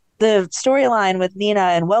 But the storyline with Nina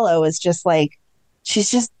and Willow is just like,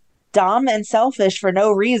 she's just dumb and selfish for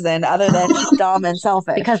no reason other than she's dumb and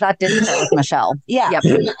selfish. Because that didn't start with Michelle. Yeah. Yep.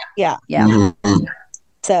 Yeah.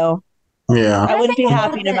 So I wouldn't be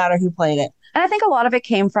happy no matter who played it. And I think a lot of it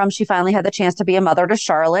came from she finally had the chance to be a mother to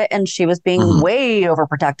Charlotte, and she was being way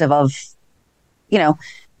overprotective of,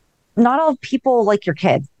 not all people like your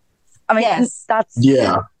kid. I mean, that's,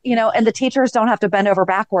 and the teachers don't have to bend over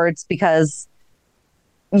backwards because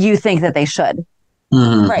you think that they should.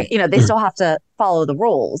 Right. They still have to follow the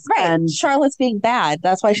rules. Right. And Charlotte's being bad.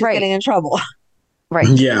 That's why she's getting in trouble. Right.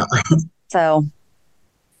 Yeah. So.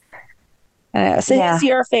 Who's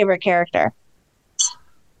your favorite character?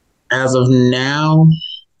 As of now,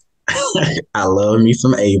 I love me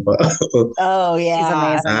some Ava. Oh, yeah. She's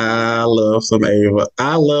amazing. I love some Ava.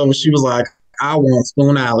 I love when she was like, I want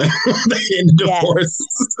Spoon Island in the divorce.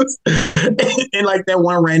 And like that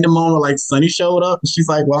one random moment, like Sonny showed up and she's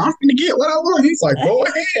like, well, I'm going to get what I want. He's like, go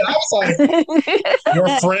ahead. I was like, you're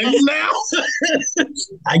friends now?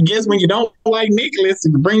 I guess when you don't like Nicholas,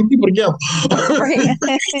 you can bring people together.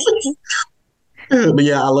 But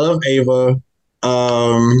yeah, I love Ava.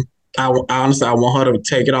 Honestly, I want her to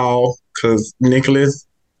take it all because Nicholas,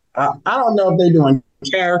 I don't know if they're doing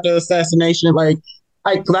character assassination.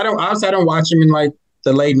 Because I don't watch him in like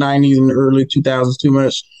the late 90s and early 2000s too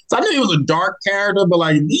much. So I knew he was a dark character, but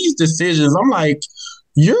like these decisions, I'm like,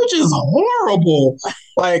 you're just horrible.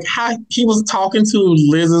 Like how he was talking to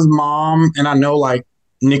Liz's mom, and I know like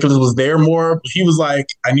Nicholas was there more. But he was like,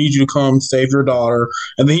 I need you to come save your daughter.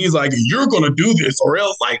 And then he's like, you're going to do this or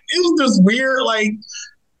else. Like, it was just weird. Like,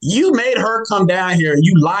 you made her come down here.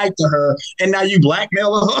 You lied to her. And now you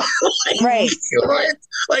blackmail her. Right.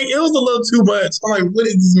 Like, it was a little too much. I'm like, what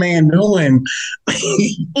is this man doing?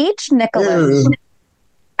 Each Nicholas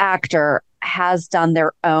actor has done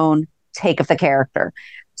their own take of the character.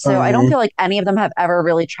 So I don't feel like any of them have ever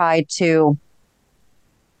really tried to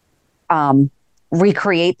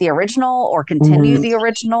recreate the original or continue the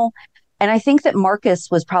original. And I think that Marcus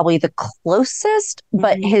was probably the closest,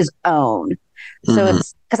 but his own. So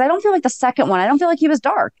it's because I don't feel like the second one, I don't feel like he was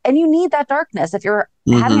dark. And you need that darkness if you're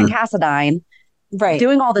having a Cassadine,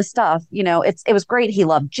 doing all this stuff. It was great. He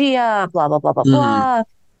loved Gia, blah, blah, blah, blah, blah.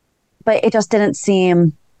 But it just didn't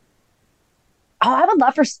seem. Oh, I would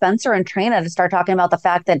love for Spencer and Trina to start talking about the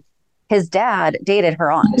fact that his dad dated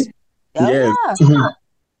her aunt. Yeah.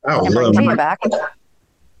 And bring Gia back.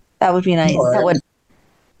 That would be nice. That would.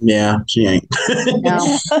 Yeah, she ain't.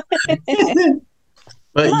 No.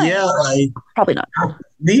 But yeah, like probably not.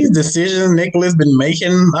 These decisions Nicholas been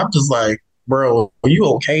making, I'm just like, bro, are you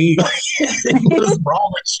okay? What's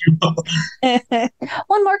wrong with you?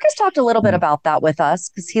 Well, and Marcus talked a little bit about that with us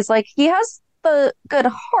because he's like, he has the good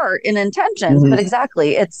heart and intentions, but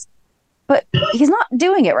but he's not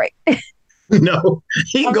doing it right. No,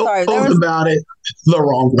 he goes about it the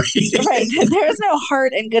wrong way. Right. There's no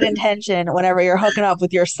heart and good intention whenever you're hooking up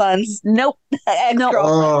with your son's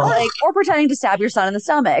ex-girlfriend. Or pretending to stab your son in the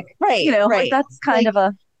stomach. Right. You know, like that's kind of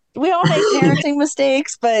a... We all make parenting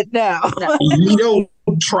mistakes, but no. You don't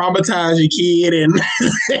traumatize your kid and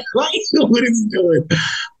like what he's doing.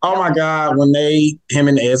 Oh my God, when him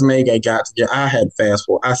and Esme got together, I had fast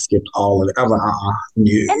forward. I skipped all of it. I was like,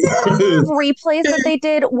 yeah. And the replays that they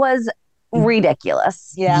did was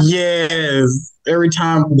ridiculous. Yeah. Yes. Every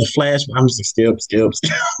time the flash, I'm just like, skip.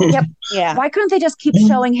 Yep. Yeah. Why couldn't they just keep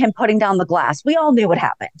showing him putting down the glass? We all knew what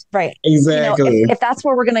happened. Right. Exactly. You know, if that's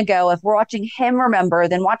where we're going to go, if we're watching him remember,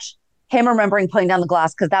 then watch him remembering putting down the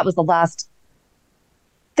glass because that was the last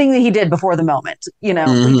thing that he did before the moment. You know,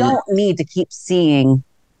 we don't need to keep seeing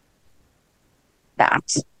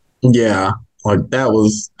that. Yeah. Like that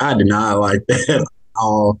was, I did not like that.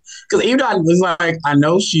 Because even though it's like I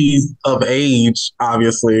know she's of age,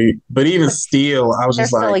 obviously, but even still, I was There's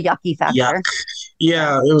just like, still a yucky factor. Yuck.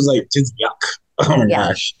 Yeah, it was like just yuck. Oh my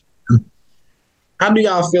gosh. How do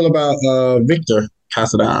y'all feel about Victor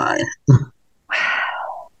Cassadine?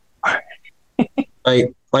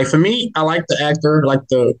 like for me, I like the actor, like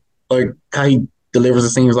how he delivers the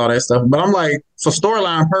scenes, all that stuff. But I'm like, for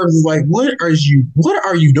storyline purposes, like, what are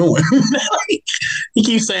you doing? Like, he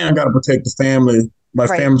keeps saying, I got to protect the family. My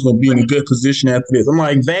family's going to be in a good position after this. I'm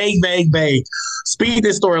like, vague. Speed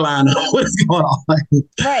this storyline up. What's going on?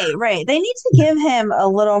 Right. They need to give him a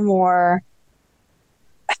little more,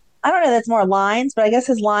 I don't know, that's more lines, but I guess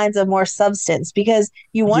his lines have more substance because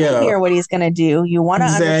you want to hear what he's going to do. You want to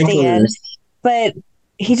understand, but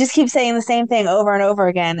he just keeps saying the same thing over and over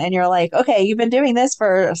again. And you're like, okay, you've been doing this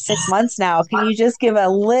for 6 months now. Can you just give a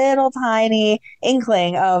little tiny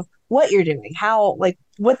inkling of what you're doing? How, like,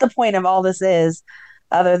 what the point of all this is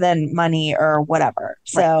other than money or whatever.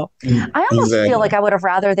 So I almost feel like I would have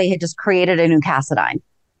rather they had just created a new Cassadine.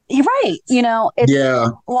 You're right. You know, it's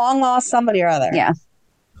long lost somebody or other. Yeah.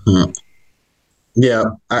 Yeah,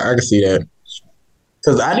 I can see that.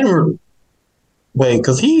 Because I didn't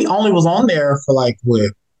because he only was on there for like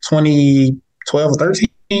what 2012 or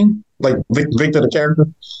 13, like Victor the character.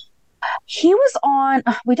 He was on.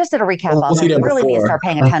 We just did a recap of it. We really need to start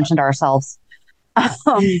paying attention to ourselves. Pay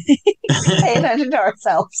attention to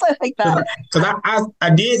ourselves. I like that. Because I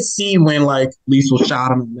did see when like Lisa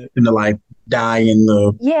shot him and to like die in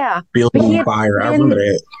the building on fire. I remember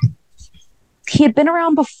that. He had been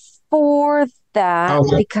around before that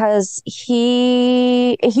because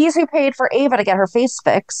he's who paid for Ava to get her face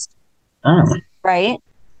fixed. Oh. Right?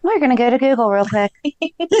 We're gonna go to Google real quick.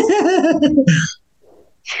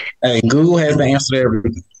 Hey, Google has the answer to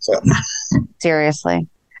everything. So. Seriously.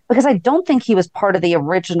 Because I don't think he was part of the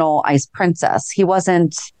original Ice Princess. He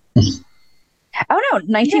wasn't. Oh no,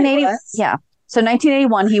 1980. Yeah. So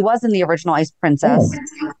 1981, he was in the original Ice Princess.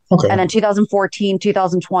 Oh, okay. And then 2014,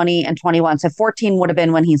 2020, and 21. So 14 would have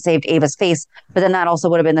been when he saved Ava's face. But then that also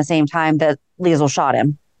would have been the same time that Liesl shot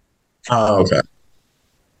him. Oh, okay.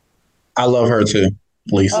 I love her too,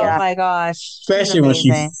 Lisa. Oh my gosh. Especially when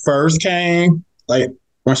she first came. Like,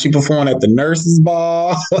 when she performed at the nurses'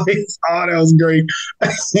 ball, like, that was great.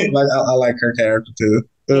 Like, I like her character too.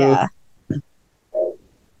 Yeah,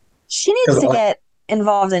 she needs to get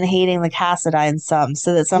involved in hating the Cassadine some,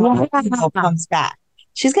 so that some of the people comes back.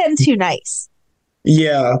 She's getting too nice.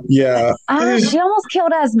 Yeah. She almost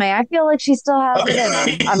killed Esme. I feel like she still has it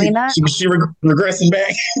in her. I mean, that she regressing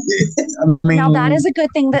back. Now that is a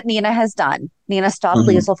good thing that Nina has done. Nina stopped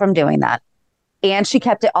Liesl from doing that, and she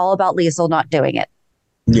kept it all about Liesl not doing it.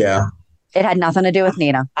 Yeah. It had nothing to do with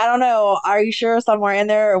Nina. I don't know. Are you sure somewhere in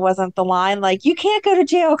there it wasn't the line like, you can't go to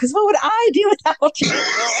jail because what would I do without you?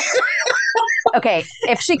 Okay,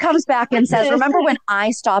 if she comes back and says, remember when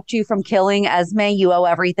I stopped you from killing Esme, you owe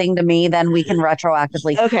everything to me, then we can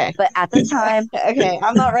retroactively. Okay. But at the time. Okay,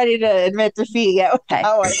 I'm not ready to admit defeat yet. Okay.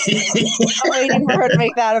 I'm waiting for her to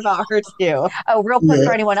make that about her too. Oh, real quick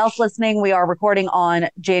for anyone else listening, we are recording on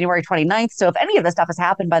January 29th. So if any of this stuff has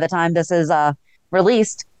happened by the time this is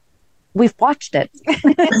released, we've watched it.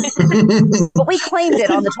 But we claimed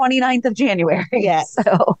it on the 29th of January. Yeah.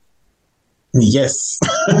 So. Yes.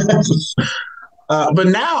 But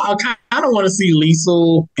now I kind of want to see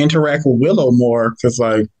Liesl interact with Willow more because,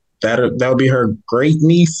 like, that would be her great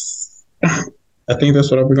niece. I think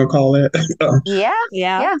that's what we're gonna call it.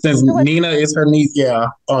 Yeah. Since Nina is her niece, yeah.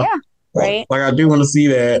 Right. Like I do want to see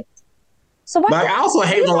that. So what? Like I also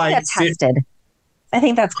hate when like tested. I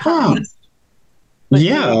think that's common.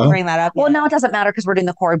 Yeah. Bring that up. Well, no, it doesn't matter because we're doing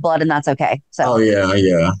the cord blood, and that's okay. So. Oh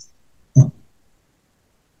yeah.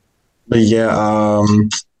 But yeah,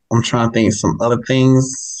 I'm trying to think of some other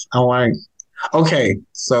things I like. Okay,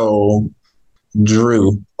 so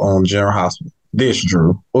Drew on General Hospital. This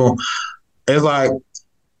Drew. Well, it's like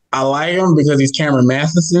I like him because he's Cameron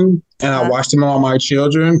Matheson, and I watched him on All My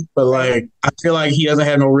Children. But like, I feel like he doesn't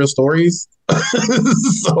have no real stories.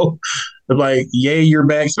 So, like, yay, you're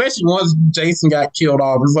back. Especially once Jason got killed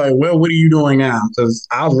off, it's like, well, what are you doing now? Because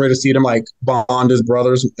I was ready to see them like bond as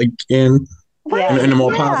brothers again in a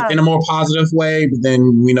more positive way. But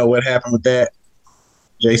then we know what happened with that.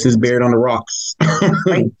 Jason's buried on the rocks.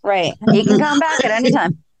 Right. He can come back at any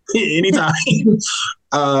time. Anytime.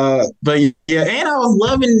 But yeah, and I was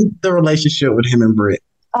loving the relationship with him and Britt.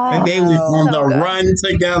 And they were on the run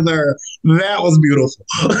together. That was beautiful.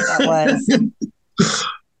 That was.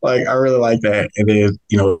 Like, I really like that. And then,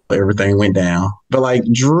 everything went down. But like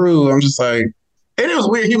Drew, I'm just like, and it was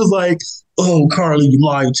weird. He was like, oh, Carly, you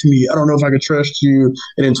lied to me. I don't know if I could trust you.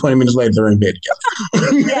 And then 20 minutes later, they're in bed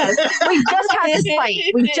together. Yes. We just had this fight.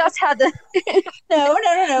 We just had the. No.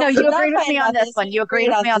 No, you agreed with me on this one. You agreed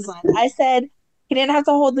with me on this one. I said he didn't have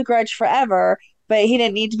to hold the grudge forever, but he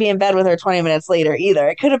didn't need to be in bed with her 20 minutes later either.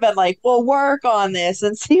 It could have been like, we'll work on this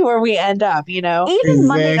and see where we end up, Even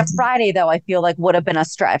Monday to Friday, though, I feel like would have been a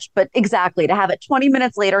stretch. But exactly, to have it 20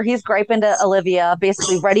 minutes later, he's griping to Olivia,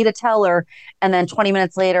 basically ready to tell her. And then 20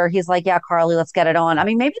 minutes later, he's like, yeah, Carly, let's get it on. I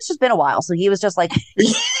mean, maybe it's just been a while. So he was just like.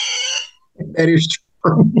 That is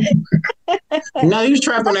true. No, he was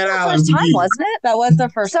trapped on that island. First time, wasn't it? That was the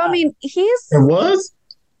first time. So, I mean, It was?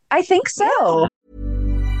 I think so.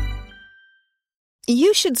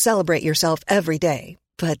 You should celebrate yourself every day,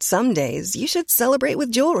 but some days you should celebrate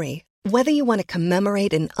with jewelry. Whether you want to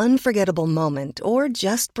commemorate an unforgettable moment or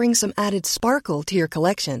just bring some added sparkle to your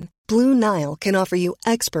collection, Blue Nile can offer you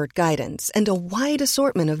expert guidance and a wide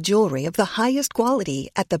assortment of jewelry of the highest quality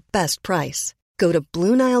at the best price. Go to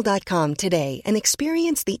BlueNile.com today and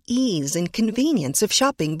experience the ease and convenience of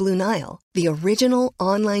shopping Blue Nile, the original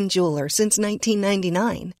online jeweler since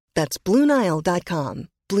 1999. That's BlueNile.com.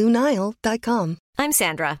 BlueNile.com. I'm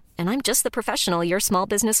Sandra, and I'm just the professional your small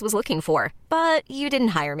business was looking for. But you didn't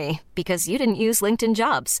hire me because you didn't use LinkedIn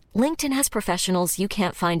Jobs. LinkedIn has professionals you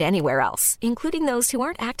can't find anywhere else, including those who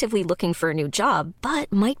aren't actively looking for a new job,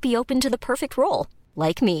 but might be open to the perfect role,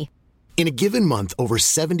 like me. In a given month, over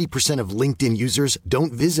 70% of LinkedIn users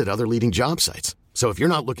don't visit other leading job sites. So if you're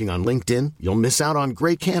not looking on LinkedIn, you'll miss out on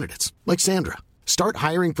great candidates like Sandra. Start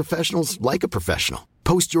hiring professionals like a professional.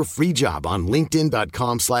 Post your free job on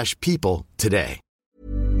linkedin.com/people today.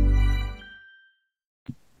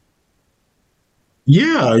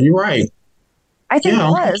 Yeah, you're right. I think it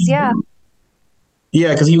was, yeah.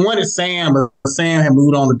 Yeah, because he wanted Sam, but Sam had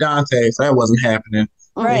moved on to Dante, so that wasn't happening.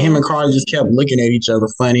 Right. And him and Carly just kept looking at each other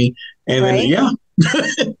funny. And then,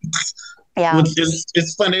 Yeah.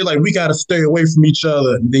 It's funny. Like, we got to stay away from each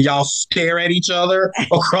other. And then y'all stare at each other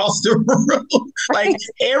across the room. Like,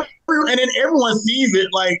 and then everyone sees it.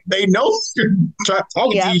 Like, they know you're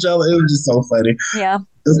talking to each other. It was just so funny. Yeah.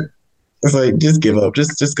 It's like, just give up.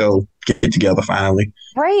 Just go get together finally.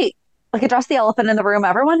 Right. Like, address the elephant in the room.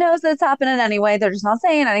 Everyone knows that it's happening anyway. They're just not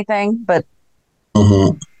saying anything. But,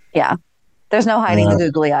 yeah. There's no hiding the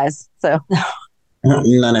googly eyes. So.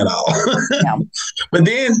 None at all. No. But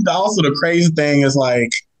then also the crazy thing is,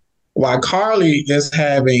 like, while Carly is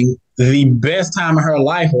having the best time of her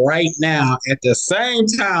life right now, at the same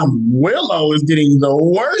time, Willow is getting the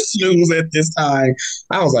worst news at this time.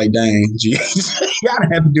 I was like, dang, geez, y'all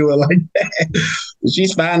have to do it like that.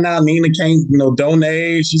 She's finding out Nina can't,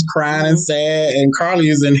 donate. She's crying and sad, and Carly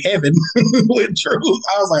is in heaven with Drew.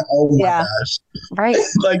 I was like, oh my gosh. Right.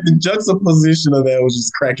 Like, the juxtaposition of that was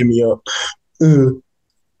just cracking me up.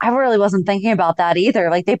 I really wasn't thinking about that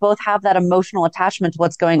either. Like, they both have that emotional attachment to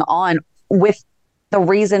what's going on with the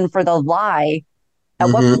reason for the lie.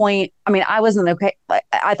 At what point, I mean, I wasn't okay.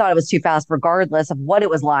 I thought it was too fast regardless of what it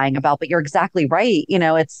was lying about, but you're exactly right.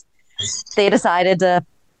 They decided to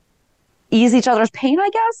ease each other's pain, I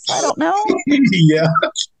guess. I don't know. Yeah.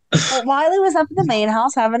 But Wiley was up in the main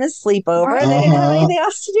house having a sleepover. And they didn't have anything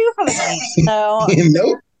else to do for the night. So.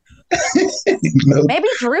 Nope. Nope. Maybe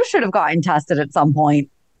Drew should have gotten tested at some point.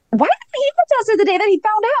 Why didn't he get tested the day that he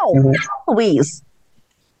found out? Louise.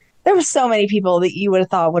 There were so many people that you would have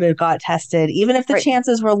thought would have got tested. Even if the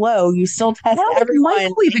chances were low, you still test everyone.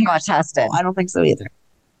 Michael even got tested. I don't think so either.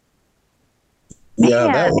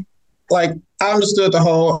 Yeah, like, I understood the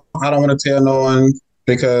whole, I don't want to tell no one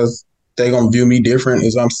because they're going to view me different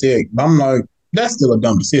as I'm sick. But I'm like, that's still a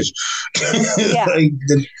dumb decision. Yeah. Like,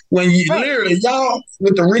 when you literally, y'all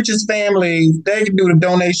with the richest family, they can do the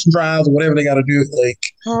donation drives or whatever they got to do.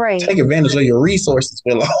 Like, take advantage of your resources,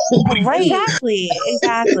 Willow. Right. Exactly.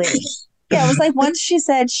 Yeah, it was like once she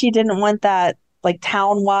said she didn't want that like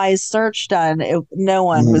town-wise search done, no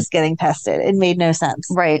one was getting tested. It made no sense.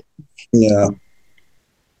 Right. Yeah.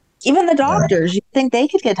 Even the doctors, you think they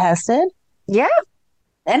could get tested? Yeah.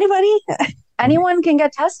 Anybody? Anyone can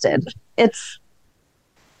get tested. I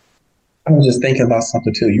was just thinking about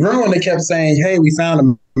something too. You remember when they kept saying, hey, we found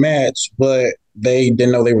a match, but they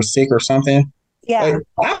didn't know they were sick or something? Yeah. Like,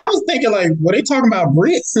 I was thinking, like, were they talking about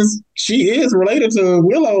Britt since she is related to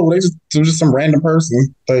Willow? It was just some random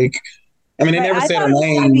person. Like, I mean, they never said her name. I thought it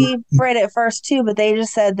was going to be Britt at first, too, but they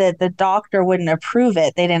just said that the doctor wouldn't approve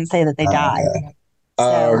it. They didn't say that they died.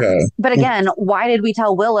 Okay. But again, why did we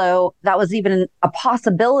tell Willow that was even a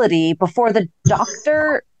possibility before the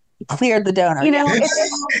doctor cleared the donor? You know,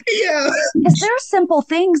 yeah. Because there are simple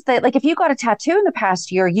things that, like, if you got a tattoo in the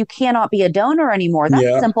past year, you cannot be a donor anymore. That's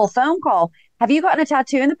a simple phone call. Have you gotten a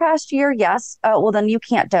tattoo in the past year? Yes. Well, then you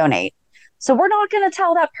can't donate. So we're not going to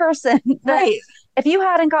tell that person that if you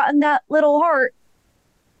hadn't gotten that little heart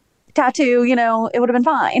tattoo, you know, it would have been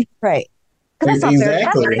fine. Right. Because that's not fair.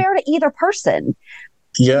 That's not fair to either person.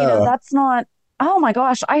 Yeah. You know, that's not, oh my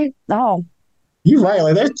gosh. You're right.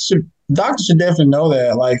 Like, doctors should definitely know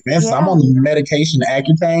that. Like, I'm on the medication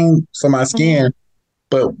Accutane for my skin,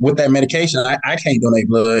 but with that medication, I can't donate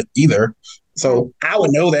blood either. So I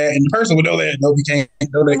would know that, and the person would know that. No, we can't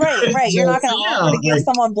donate. Right. You're not going to offer to give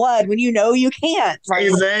someone blood when you know you can't. Right.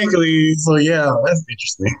 Exactly. So yeah, that's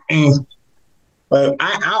interesting. But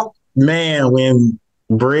when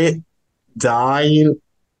Britt died,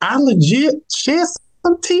 I legit shed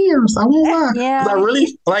some tears. I won't lie. Yeah.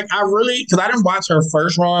 Because I didn't watch her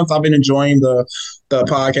first run, so I've been enjoying the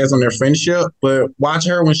podcast on their friendship. But watch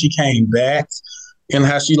her when she came back and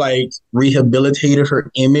how she like rehabilitated her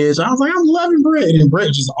image. I was like, I'm loving Britt. And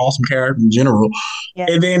Britt is just an awesome character in general. Yeah.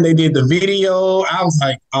 And then they did the video. I was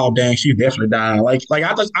like, oh dang, she's definitely dying. Like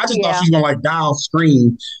I just thought she was gonna like die off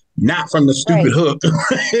screen, not from the stupid hook.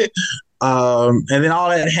 And then all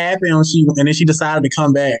that happened, and then she decided to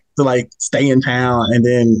come back to like stay in town. And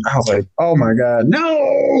then I was like, oh my God,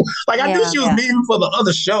 no! Like I knew she was leaving for the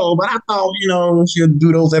other show, but I thought, you know, she'd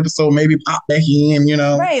do those episodes, maybe pop back in, you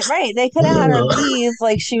know. Right. They could have had her leave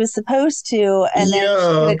like she was supposed to, and then she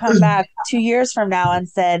could have come back 2 years from now and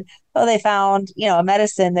said, oh, they found, you know, a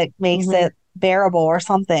medicine that makes it bearable or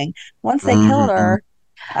something. Once they killed her,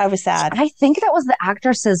 I was sad. I think that was the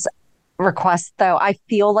actress's request, though. I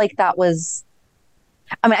feel like that was,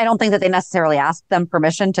 I mean, I don't think that they necessarily asked them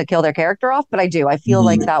permission to kill their character off, but I do. I feel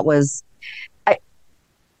like that was, I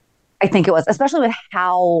think it was, especially with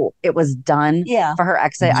how it was done for her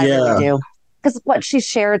exit. I really do. Because what she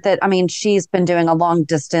shared that, I mean, she's been doing a long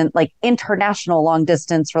distance, like international long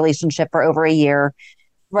distance relationship for over a year.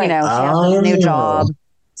 Right. You know, she has a new job.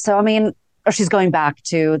 So, I mean, or she's going back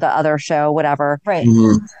to the other show, whatever. Right.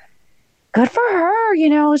 Good for her, you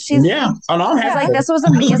know. She's like, this was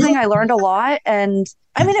amazing. I learned a lot, and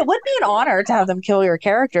I mean, it would be an honor to have them kill your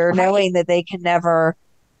character, knowing that they can never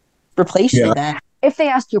replace you. Then, if they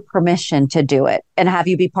ask your permission to do it and have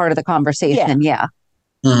you be part of the conversation,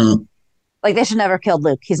 like they should never have killed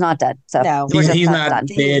Luke. He's not dead. So no, he's not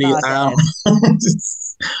dead. He's not dead.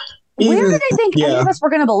 Where did they think any of us were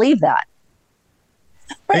going to believe that?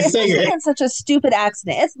 Right, especially in such a stupid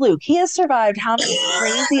accident. It's Luke. He has survived how many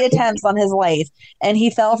crazy attempts on his life, and he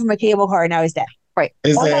fell from a cable car, and now he's dead. Right.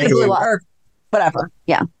 Exactly. Or whatever.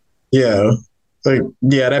 Yeah. Yeah. Like,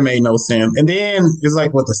 yeah, that made no sense. And then it's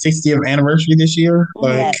like, what, the 60th anniversary this year?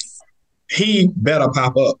 Like, he better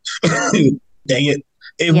pop up. Dang it.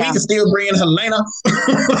 If we can still bring in Helena.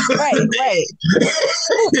 Right. We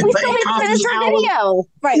still didn't finish her video.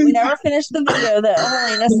 Right. We never finished the video that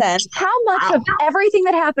Helena sent. How much of everything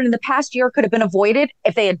that happened in the past year could have been avoided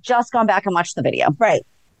if they had just gone back and watched the video? Right.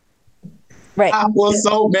 I was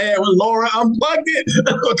so mad when Laura unplugged it.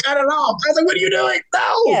 Cut it off. I was like, what are you doing?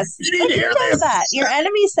 No. Yes. You need to hear this. That. Your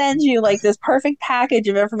enemy sends you like this perfect package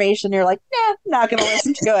of information. You're like, nah, not going to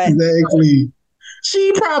listen to it. Exactly.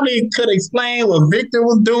 She probably could explain what Victor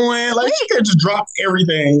was doing. Like, she could just drop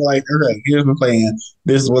everything. Like, okay, here's the plan.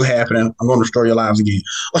 This is what's happening. I'm going to restore your lives again.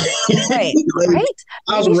 Right.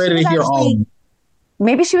 I was ready to hear all of it.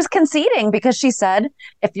 Maybe she was conceding because she said,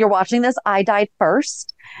 if you're watching this, I died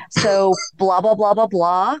first. So blah, blah, blah, blah,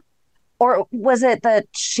 blah. Or was it that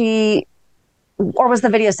she Or was the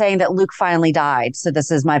video saying that Luke finally died? So this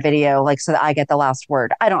is my video, like, so that I get the last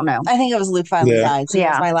word. I don't know. I think it was Luke finally died. So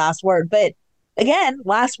that's my last word. But again,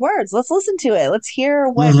 last words. Let's listen to it. Let's hear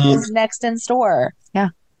what is next in store. Yeah.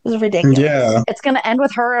 It was ridiculous. Yeah. It's going to end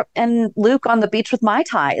with her and Luke on the beach with Mai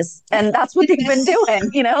Tais. And that's what they've been doing,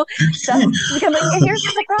 you know? So like, here's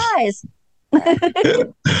the surprise.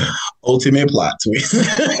 Ultimate plot twist.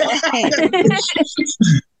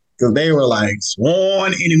 Because they were like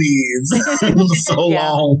sworn enemies so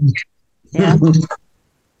long. Yeah.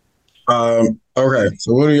 Okay,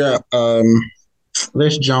 so what do you got?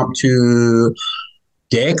 Let's jump to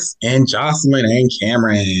Dex and Jocelyn and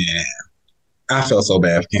Cameron. I felt so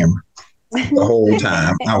bad for Cameron the whole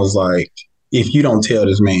time. I was like, if you don't tell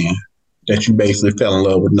this man that you basically fell in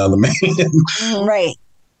love with another man. Right.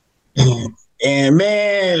 And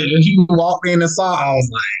man, he walked in and saw, I was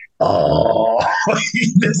like, oh,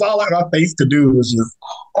 that's all like my face could do was just,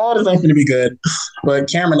 oh, this ain't going to be good. But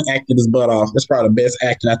Cameron acted his butt off. That's probably the best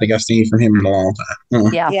acting I think I've seen from him in a long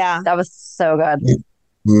time. Yeah, that was so good.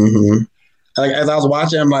 Mm-hmm. Like, as I was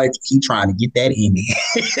watching, I'm like, he trying to get that in there.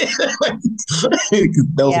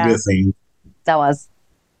 That was a good scene. That was.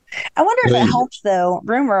 I wonder if it helped, though.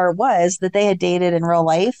 Rumor was that they had dated in real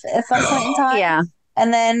life at some point in time. Yeah.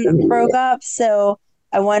 And then broke up. So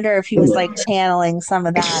I wonder if he was like channeling some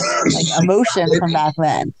of that like emotion from back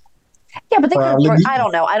then. Yeah, but they could have, I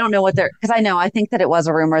don't know. I don't know what they're, because I think that it was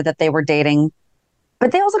a rumor that they were dating,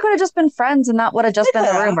 but they also could have just been friends and that would have just been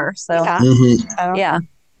a rumor. So, yeah.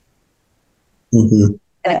 Mm-hmm.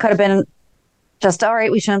 And it could have been just, all right,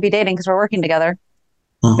 we shouldn't be dating because we're working together.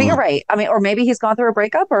 But you're right. I mean, or maybe he's gone through a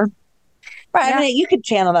breakup or. Right. Yeah. I mean, you could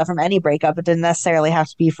channel that from any breakup. It didn't necessarily have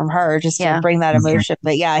to be from her just to bring that emotion.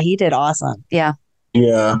 But yeah, he did awesome. Yeah.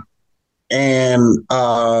 Yeah. And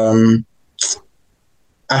I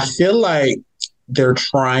feel like they're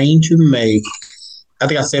trying to make, I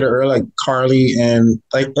think I said it earlier, like Carly and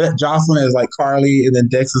like Jocelyn is like Carly and then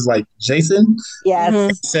Dex is like Jason. Yeah.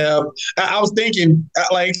 So I was thinking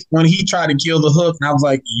like when he tried to kill the Hook and I was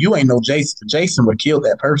like, you ain't no Jason. Jason would kill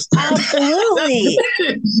that person. Absolutely. He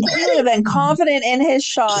would have been confident in his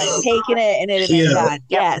shot, taking it, and it would have been done.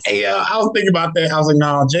 Yes. Yeah, I was thinking about that. I was like,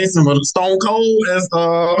 no, Jason was stone cold as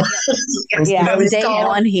from day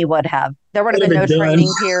one he would have. There would have been no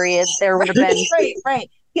training period. There would have been right.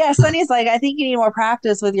 Yeah, Sonny's like, I think you need more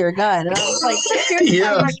practice with your gun. And I was like, seriously,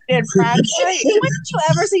 did practice? When did you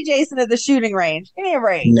ever see Jason at the shooting range? Give me a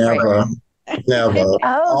break. Never. Never.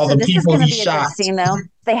 All the people he shot. Scene, though.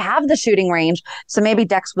 They have the shooting range. So maybe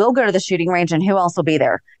Dex will go to the shooting range and who else will be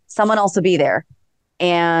there? Someone else will be there.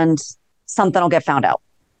 And something will get found out.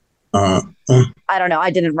 I don't know.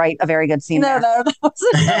 I didn't write a very good scene. No, that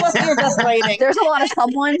wasn't you're just waiting. There's a lot of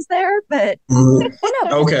someone's there, but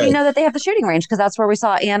okay. You know that they have the shooting range because that's where we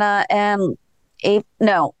saw Anna and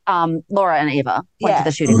Laura and Ava went to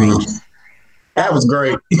the shooting range. That was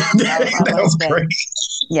great. that was great.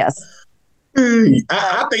 Yes.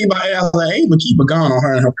 I think about it. I was like, Ava keep a gun on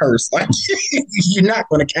her in her purse. Like you're not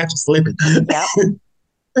going to catch her slipping.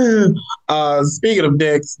 Yep. Speaking of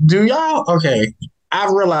Dex, do y'all? Okay.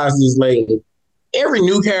 I've realized this lately. Every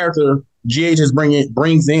new character GH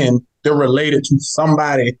brings in, they're related to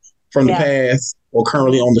somebody from the past or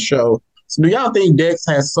currently on the show. So do y'all think Dex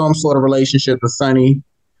has some sort of relationship with Sonny?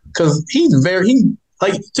 Because he's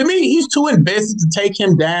like, to me, he's too invested to take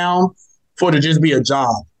him down for it to just be a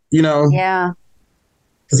job, you know? Yeah.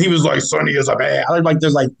 Because he was like, Sonny is a bad. Like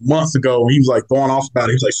there's like months ago, he was like going off about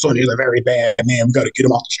it. He was like, Sonny is a very bad man. We got to get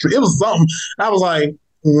him off the street. It was something. I was like,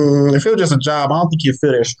 if it was just a job, I don't think you'd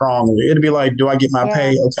feel that strongly. It'd be like, do I get my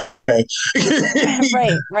pay? Okay.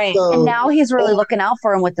 Right. So, and now he's really looking out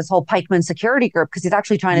for him with this whole Pikeman security group because he's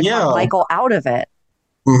actually trying to talk Michael out of it.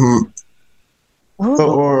 Mm-hmm.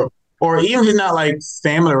 So, or even if it's not like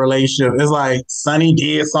family relationship, it's like Sonny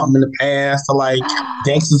did something in the past to like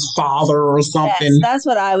Dex's father or something. Yes, that's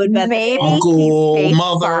what I would bet. Maybe uncle,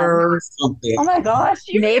 mother, something. Oh my gosh.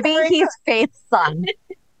 Maybe he's Faith's son.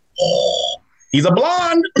 He's a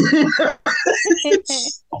blonde.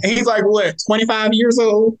 He's like, what, 25 years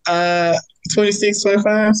old? 26,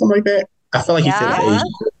 25, something like that. I feel like he said the age.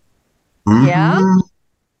 Mm-hmm. Yeah.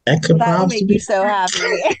 That could probably make me so happy.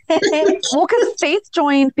 Well, because Faith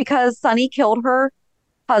joined because Sonny killed her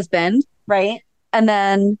husband. Right. And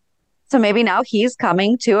then, so maybe now he's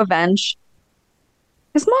coming to avenge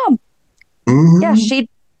his mom. Mm-hmm. Yeah,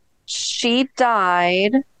 she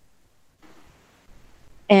died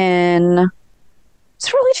in...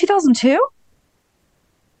 It's really 2002?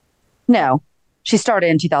 No, she started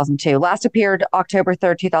in 2002. Last appeared October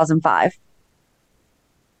 3rd, 2005.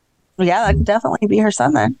 Yeah, that could definitely be her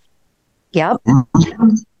son then. Yep.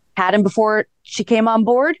 Had him before she came on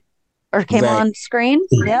board or came on screen.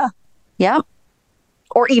 Yeah. Yeah.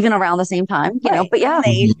 Or even around the same time, you know, but yeah.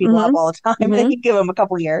 They age people up all the time. They can give them a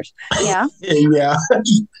couple years. Yeah. Yeah.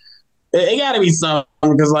 It got to be something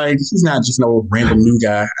because, like, he's not just no random new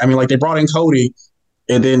guy. I mean, like, they brought in Cody,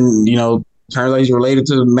 and then, you know, turns out he's related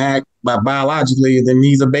to Mac biologically, and then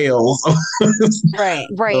he's a Bale. Right.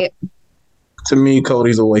 Right. To me,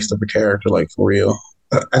 Cody's a waste of a character, like, for real.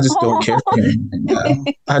 I just don't care for him right now.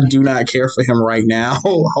 I do not care for him right now.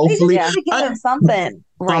 Hopefully. They should give him something.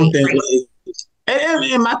 Something.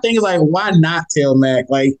 And my thing is, like, why not tell Mac?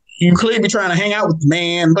 Like, you clearly be trying to hang out with the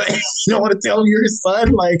man, but you don't want to tell him you're his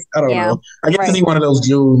son. Like, I don't know. I get to see one of those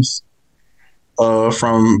Jews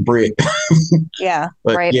from Brit. Yeah.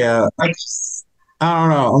 But yeah, I don't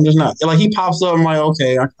know. I'm just not like he pops up. I'm like,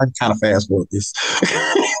 okay, I kind of fast forward this.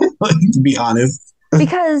 To be honest,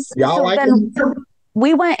 because y'all like him?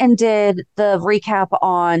 We went and did the recap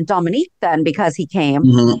on Dominique then because he came.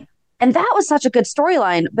 And that was such a good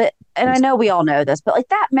storyline. But, and I know we all know this, but like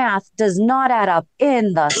that math does not add up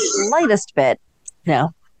in the slightest bit.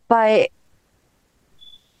 No. But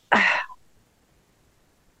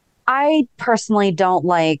I personally don't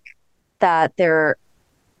like that they're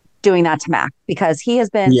doing that to Mac because he has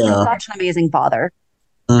been such an amazing father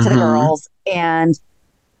to the girls. And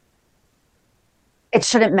it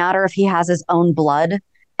shouldn't matter if he has his own blood.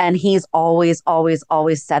 And he's always, always,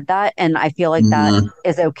 always said that. And I feel like that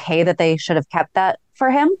is okay that they should have kept that for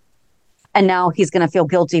him. And now he's going to feel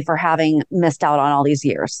guilty for having missed out on all these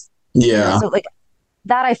years. Yeah. So like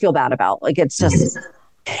that I feel bad about. Like it's just...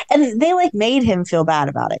 And they like made him feel bad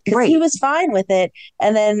about it because he was fine with it.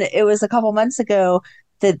 And then it was a couple months ago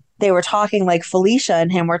that they were talking, like Felicia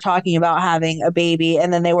and him were talking about having a baby.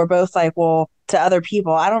 And then they were both like, well, to other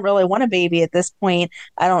people, I don't really want a baby at this point.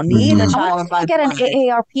 I don't need a child. I get an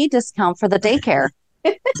AARP discount for the daycare.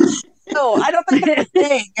 No, I don't think that's a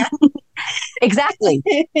thing. Exactly.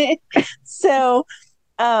 So,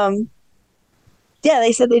 yeah,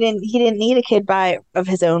 they said he didn't need a kid of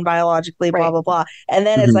his own biologically, blah, blah, blah. And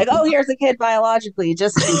then it's like, oh, here's a kid biologically,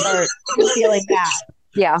 just to start feeling bad.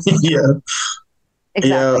 Yeah. Yeah. Exactly.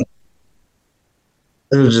 Yeah.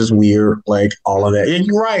 It was just weird, like all of that. Yeah,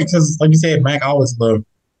 you're right, because like you said, Mac always loved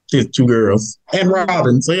his two girls and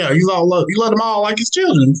Robin. So yeah, he loved them all like his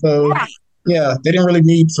children. So yeah, they didn't really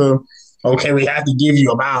need to. Okay, we have to give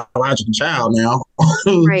you a biological child now.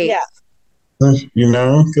 Right. Yeah. You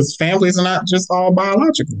know, because families are not just all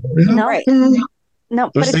biological. You know? No. Right.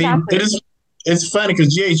 No, but exactly. It's funny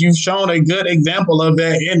because you've shown a good example of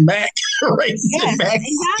that in Mac. Right? Yes,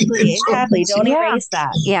 exactly. Don't erase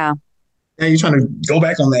that. Yeah. Now you're trying to go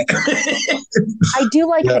back on that. I do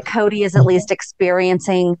like that Cody is at least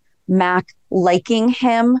experiencing Mac liking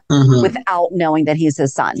him without knowing that he's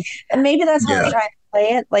his son. And maybe that's how they're trying to play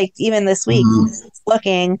it. Like even this week, he's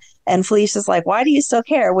looking and Felicia's like, why do you still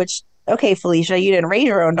care? Which, okay, Felicia, you didn't raise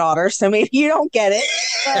your own daughter, so maybe you don't get it.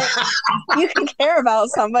 But you can care about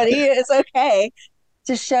somebody. It's okay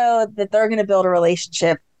to show that they're going to build a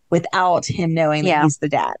relationship without him knowing that he's the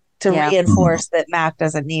dad. To reinforce that Mac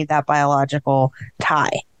doesn't need that biological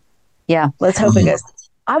tie. Yeah. Let's hope it goes.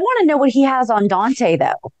 I want to know what he has on Dante,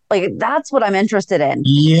 though. Like, that's what I'm interested in.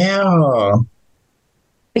 Yeah.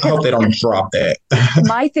 Because I hope they don't drop that.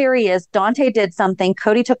 My theory is Dante did something,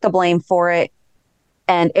 Cody took the blame for it,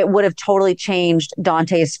 and it would have totally changed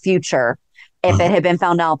Dante's future if it had been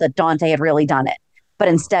found out that Dante had really done it. But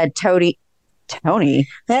instead, Tony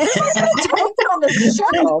on the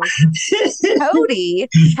show. Cody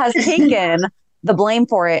has taken the blame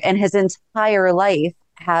for it, and his entire life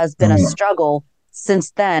has been a struggle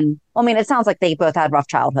since then. I mean, it sounds like they both had rough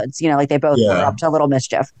childhoods, you know, like they both were up to a little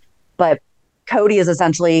mischief. But Cody is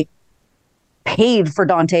essentially paid for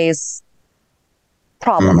Dante's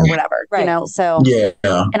problem or whatever, you know? So,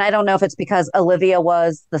 and I don't know if it's because Olivia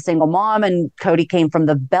was the single mom and Cody came from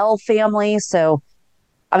the Bell family. So,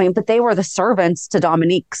 I mean, but they were the servants to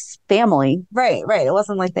Dominique's family. Right. It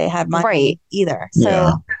wasn't like they had money either.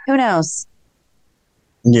 So who knows?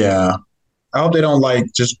 Yeah. I hope they don't like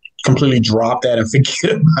just completely drop that and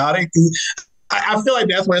forget about it. I feel like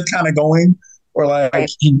that's where it's kind of going. Or like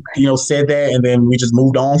he, said that and then we just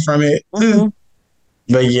moved on from it.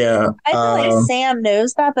 But yeah. I feel like Sam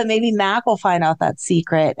knows that, but maybe Mac will find out that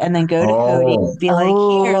secret and then go to Cody and be like,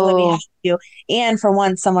 here, let me help you. And for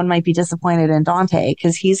once, someone might be disappointed in Dante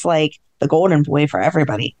because he's like the golden boy for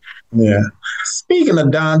everybody. Yeah. Speaking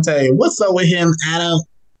of Dante, what's up with him, Adam?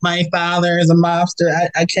 My father is a mobster.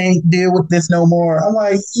 I can't deal with this no more. I'm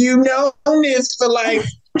like, you know this for like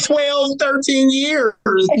 12, 13 years.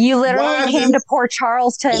 You literally came to Port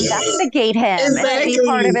Charles to investigate him and be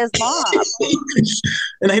part of his mob.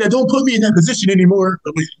 And they don't put me in that position anymore.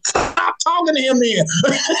 Stop talking to him then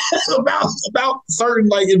about certain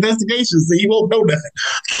investigations so he won't know that.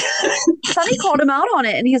 Sonny called him out on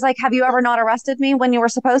it and he's like, have you ever not arrested me when you were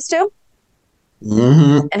supposed to?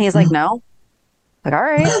 Mm-hmm. And he's like, no. Like, all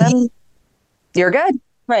right, then you're good.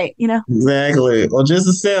 Right. Exactly. Well, just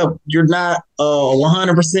accept you're not a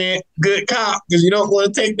 100% good cop because you don't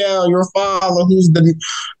want to take down your father, who's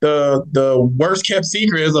the worst kept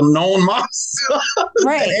secret is a known monster.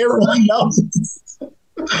 Right. That everyone knows.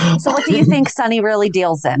 So what do you think Sonny really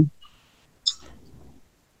deals in?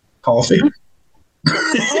 Coffee.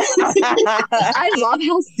 I love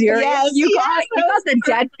how serious you got the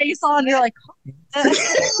dead face on. You're like,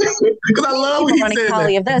 because I love when running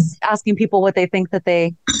tally of this, asking people what they think that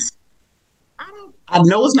they. I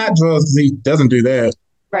know it's not drugs because he doesn't do that,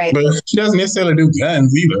 right? But he doesn't necessarily do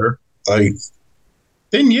guns either. Then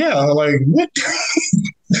what?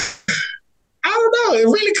 I don't know. It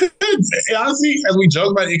really could. Honestly, as we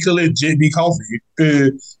joke about it, it could legit be coffee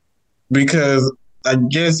because I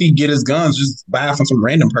guess he get his guns just buy from some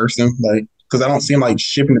random person, because I don't see him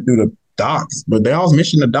shipping it through the docks, but they always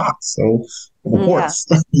mention the docks, so of course.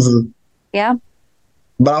 Yeah.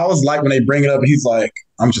 But I always like when they bring it up and he's like,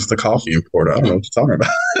 I'm just a coffee importer. I don't know what you're talking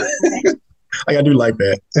about. I do like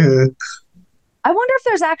that. I wonder if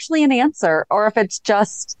there's actually an answer or if it's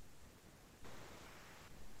just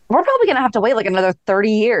we're probably gonna have to wait another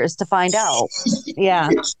 30 years to find out.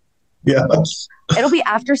 Yeah. Yeah. It'll be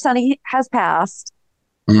after Sonny has passed.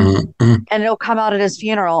 Mm-hmm. And it'll come out at his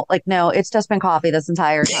funeral. No, it's just been coffee this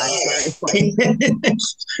entire time.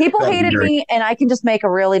 People hated me, and I can just make a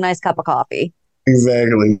really nice cup of coffee.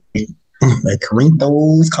 Exactly.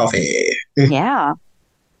 Corinthos coffee. Yeah.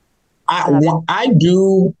 I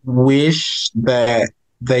do wish that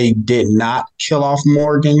they did not kill off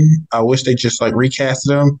Morgan. I wish they just recasted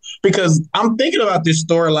him because I'm thinking about this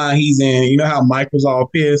storyline he's in. You know how Mike was all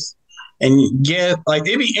pissed? And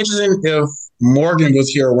it'd be interesting if Morgan was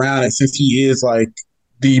here around it since he is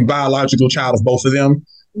the biological child of both of them.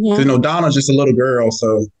 Yeah. Donna's just a little girl,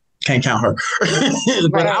 so can't count her.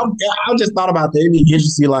 But I just thought about that. It'd be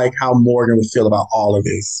interesting to see how Morgan would feel about all of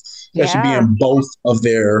this. That should be in both of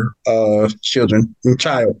their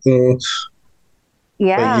child.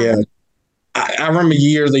 Yeah. I remember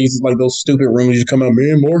years they used to those stupid rumors used to come out,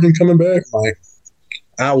 man, Morgan coming back.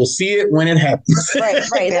 I will see it when it happens. Right.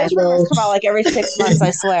 Those rumors come out every 6 months,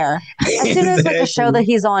 I swear. As soon as the show that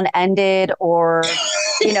he's on ended or,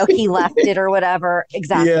 he left it or whatever.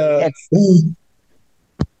 Exactly. Yeah.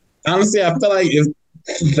 Honestly, I feel like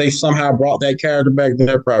if they somehow brought that character back, then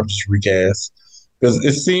they're probably just recast. Because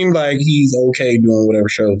it seemed like he's okay doing whatever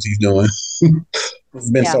shows he's doing.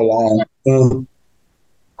 It's been so long.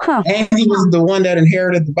 And he was the one that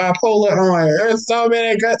inherited the bipolar. I'm like, there's so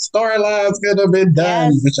many good storylines could have been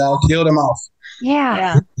done, but y'all killed him off.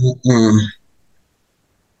 Yeah.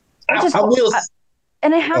 I will.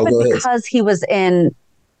 And it happened because he was in.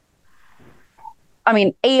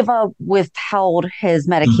 Ava withheld his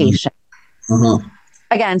medication. Mm-hmm.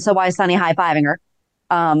 Again, so why is Sonny high-fiving her?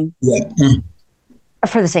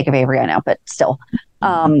 For the sake of Avery, I know, but still.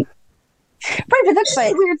 Right, but that's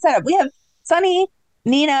a weird setup. We have Sonny,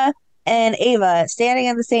 Nina, and Ava standing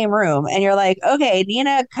in the same room, and you're like, okay,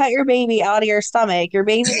 Nina, cut your baby out of your stomach, your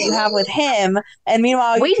baby that you have with him, and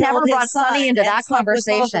meanwhile, we never brought Sonny into that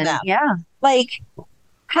conversation. Yeah.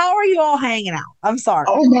 How are you all hanging out? I'm sorry.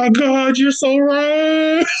 Oh my God, you're so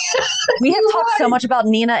right. We have talked so much about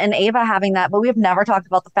Nina and Ava having that, but we have never talked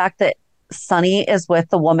about the fact that Sonny is with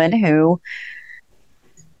the woman who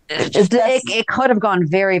it could have gone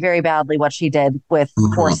very, very badly what she did with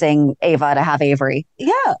forcing Ava to have Avery.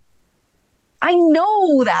 Yeah. I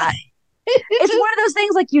know that. It's one of those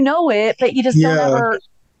things it, but you just don't ever.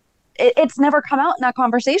 It's never come out in that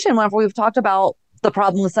conversation whenever we've talked about the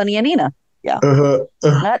problem with Sonny and Nina. Yeah.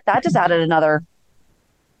 That just added another.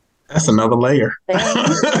 That's another layer.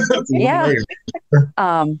 Yeah. Layer.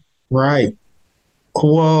 Right.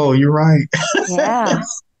 Whoa, you're right. Yeah.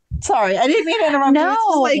 Sorry, I didn't mean to interrupt. No.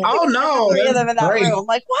 Oh no. Three of them in that room.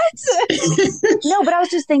 What? No, but I was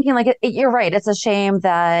just thinking, you're right. It's a shame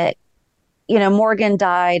that Morgan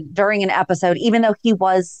died during an episode, even though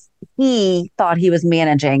he thought he was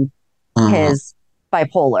managing his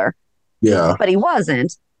bipolar. Yeah. But he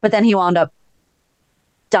wasn't. But then he wound up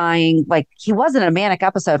dying. He wasn't a manic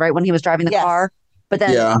episode, right? When he was driving the car. But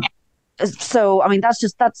then, so,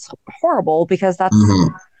 that's horrible because that's,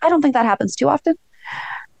 I don't think that happens too often.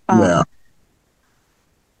 Yeah.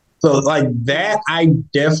 So like that, I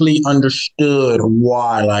definitely understood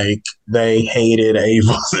why like they hated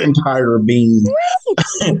Ava's entire being.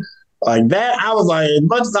 Like that, I was like, as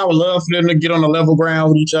much as I would love for them to get on a level ground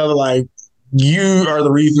with each other, like you are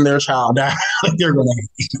the reason their child died. They're gonna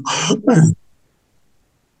hate you.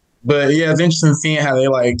 But yeah, it's interesting seeing how they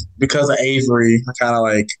like because of Avery, kind of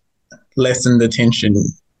like lessen the tension.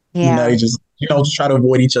 Yeah. You know, they just try to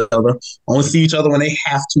avoid each other. Only see each other when they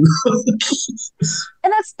have to.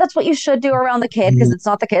 And that's what you should do around the kid, because it's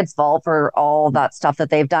not the kid's fault for all that stuff that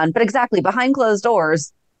they've done. But exactly, behind closed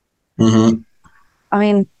doors. Mm-hmm. I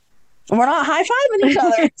mean, we're not high-fiving each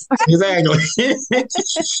other. Exactly.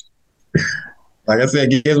 Like I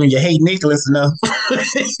said, it gives me you hate Nicholas enough.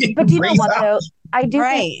 But do you know what, though?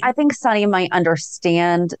 I think Sonny might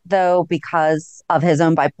understand, though, because of his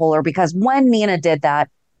own bipolar, because when Nina did that,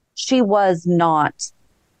 she was not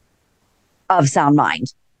of sound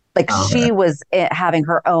mind. Like, she was having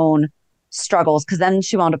her own struggles, because then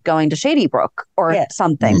she wound up going to Shady Brook or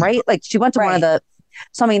something, right? Like, she went to one of the...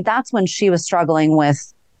 So, I mean, that's when she was struggling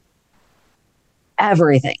with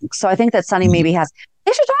everything. So I think that Sonny maybe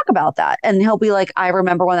they should talk about that. And he'll be like, I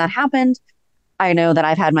remember when that happened. I know that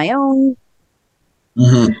I've had my own,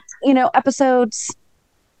 episodes.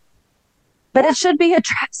 But it should be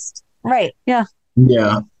addressed. Right. Yeah.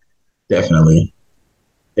 Yeah. Definitely.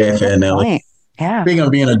 Definitely. Yeah. Speaking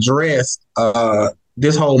of being addressed,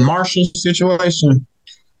 this whole Marshall situation,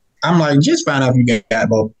 I'm like, just find out if you got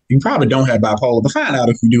both. You probably don't have bipolar, but find out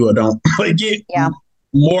if you do or don't. Like, get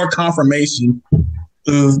more confirmation.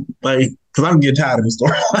 Like, because I'm getting tired of the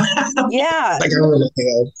story. Yeah. Like, I really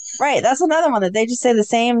have. Right. That's another one that they just say the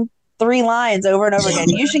same 3 lines over and over again.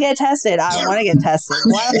 You should get tested. I don't want to get tested.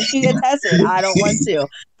 Why don't you get tested? I don't want to.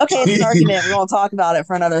 Okay, it's an argument. We won't talk about it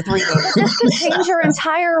for another 3 days. Just to change your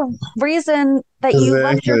entire reason that you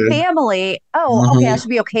left your family. Oh, okay, I should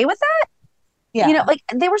be okay with that? Yeah. Like,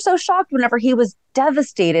 they were so shocked whenever he was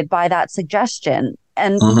devastated by that suggestion.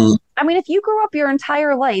 And I mean, if you grew up your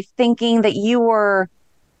entire life thinking that you were,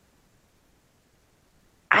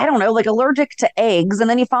 I don't know, like allergic to eggs, and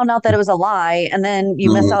then you found out that it was a lie, and then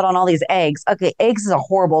you miss out on all these eggs. Okay, eggs is a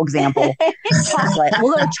horrible example. Chocolate.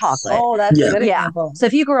 We'll go with chocolate. Oh, that's a good example. So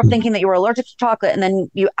if you grew up thinking that you were allergic to chocolate, and then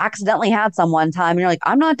you accidentally had some one time, and you're like,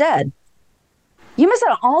 I'm not dead. You miss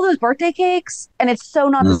out on all those birthday cakes, and it's so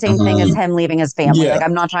not the same thing as him leaving his family. Like,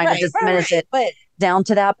 I'm not trying to diminish it down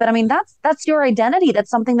to that, but I mean, that's your identity. That's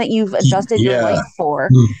something that you've adjusted your life for.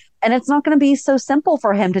 And it's not going to be so simple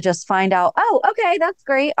for him to just find out, oh, okay, that's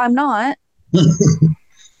great. I'm not. It's...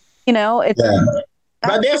 Yeah.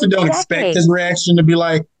 But I definitely don't expect his reaction to be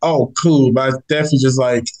like, oh, cool. But I definitely just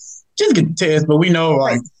like, just get the test. But we know,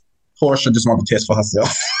 like, Portia just wants the test for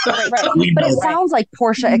herself. Right. But it sounds like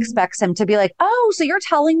Portia expects him to be like, oh, so you're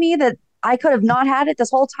telling me that I could have not had it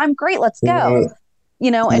this whole time? Great, let's go.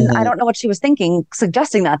 And I don't know what she was thinking,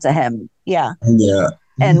 suggesting that to him. Yeah. Yeah.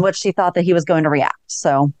 And what she thought that he was going to react.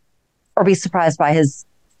 So, or be surprised by his.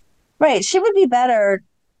 Right. She would be better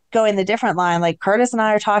going the different line. Like, Curtis and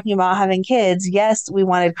I are talking about having kids. Yes, we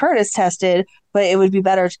wanted Curtis tested, but it would be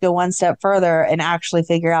better to go one step further and actually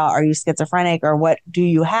figure out, are you schizophrenic or what do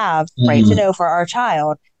you have to know for our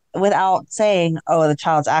child, without saying, oh, the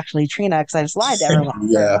child's actually Trina, because I just lied to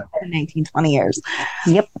everyone for 19, 20 years.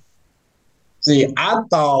 Yep. See, I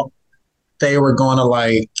thought they were going to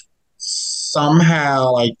like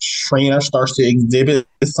somehow like Trina starts to exhibit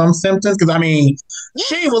some symptoms, because I mean,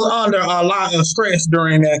 she was under a lot of stress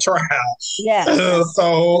during that trial. Yeah.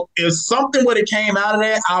 So if something would have came out of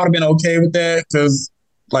that, I would have been okay with that, because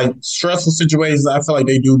like stressful situations, I feel like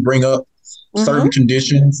they do bring up certain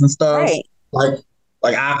conditions and stuff. Right.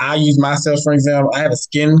 Like I use myself, for example. I have a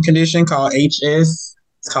skin condition called HS.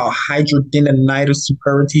 It's called hidradenitis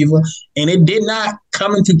suppurativa, and it did not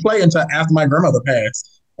come into play until after my grandmother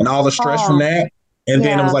passed, and all the stress from that. And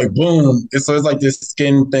then it was like, boom. So it's like this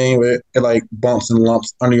skin thing where it like bumps and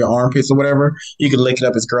lumps under your armpits or whatever. You can lick it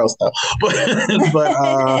up. It's girl stuff. But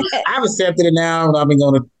I've accepted it now. And I've been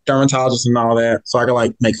going to dermatologists and all that. So I can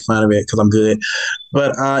like make fun of it because I'm good.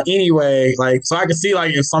 But anyway, like, so I can see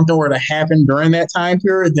like if something were to happen during that time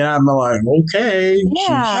period, then I'm like, okay.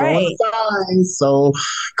 Yeah, right. Signs. So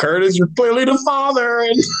Curtis, you're clearly the father,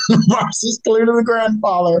 and Marcy's clearly the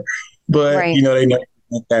grandfather. But, they never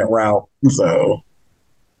went that route. So...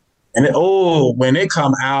 And when it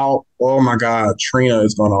come out, oh my God, Trina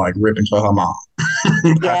is gonna like rip into her mom.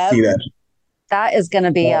 I see that. That is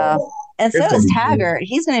gonna be and so is Taggart.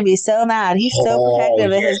 He's gonna be so mad. He's so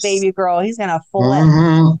protective of his baby girl. He's gonna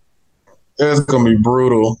flip. It's gonna be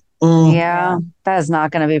brutal. Yeah, that is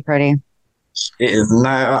not gonna be pretty. It is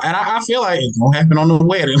not, and I feel like it's gonna happen on the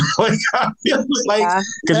wedding. Like I feel like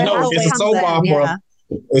because it's a soap opera.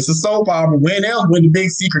 Yeah. It's a soap opera. When else would the big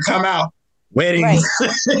secret come out? Wedding. Right.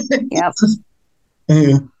 Yep.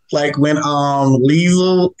 Like when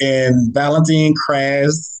Liesl and Valentine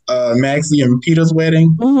crashed Maxie and Peter's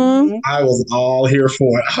wedding. Mm-hmm. I was all here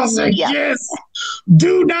for it. I was like, yes,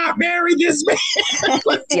 do not marry this man.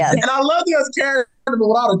 Yes. And I love his character, but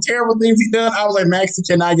with all the terrible things he done, I was like, Maxie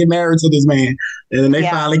cannot get married to this man. And then they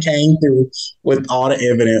finally came through with all the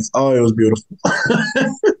evidence. Oh, it was beautiful.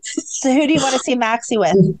 So who do you want to see Maxie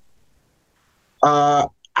with?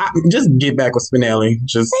 Just get back with Spinelli.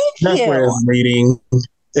 That's where it's leading.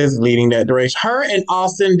 Is leading that direction. Her and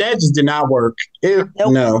Austin, that just did not work.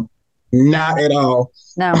 No, not at all.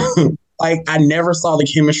 No. Like, I never saw the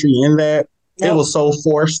chemistry in that. Nope. It was so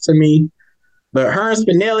forced to me. But her and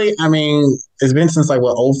Spinelli, I mean, it's been since like,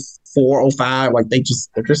 04, 05. Like, they're just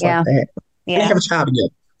like that. Yeah. They have a child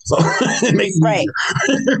together. So it makes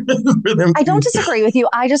it I don't disagree with you.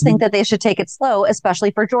 I just think that they should take it slow,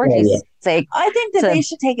 especially for Georgie's sake. I think that they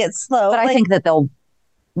should take it slow. But I think that they'll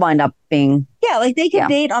wind up being like they can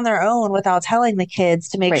date on their own without telling the kids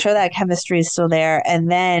to make sure that chemistry is still there, and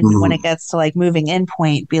then when it gets to like moving in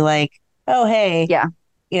point, be like, oh hey,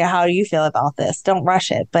 how do you feel about this? Don't rush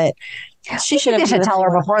it. But they should tell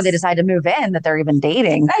her before they decide to move in that they're even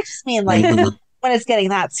dating. I just mean like when it's getting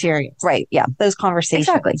that serious, right? Yeah, those conversations.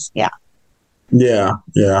 Exactly. Yeah.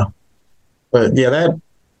 But that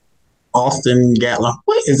Austin Gatlin,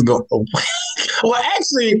 what is going? Well,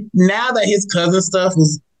 actually, now that his cousin stuff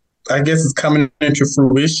is coming into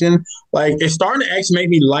fruition, like it's starting to actually make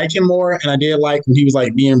me like him more. And I did like when he was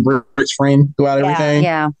like being Brit's friend throughout everything.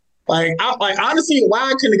 Yeah. Like honestly, why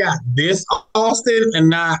I couldn't have got this Austin and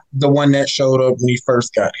not the one that showed up when he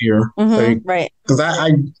first got here? Mm-hmm, right. Because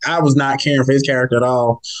I was not caring for his character at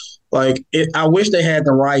all. Like I wish they had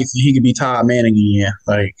the rights and he could be Todd Manning again.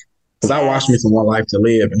 Like because I watched me some One Life to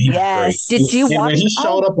Live and he was great. Did you watch? When he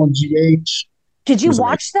showed up on GH. Did you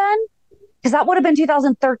watch then? Because that would have been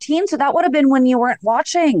 2013, so that would have been when you weren't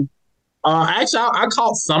watching. Actually, I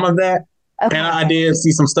caught some of that, and I did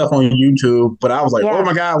see some stuff on YouTube. But I was like, oh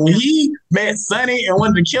my god, when he met Sonny and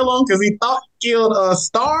wanted to kill him because he thought he killed a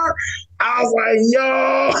Star, I was like,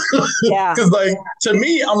 yo, because like to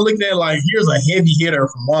me, I'm looking at like here's a heavy hitter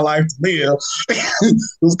from One Life to Live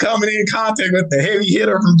who's coming in contact with the heavy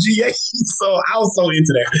hitter from GH. So I was so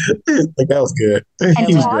into that. Like that was good.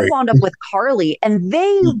 And Todd wound up with Carly, and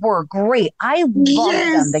they were great. I loved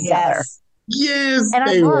them together. Yes, and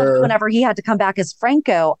I loved whenever he had to come back as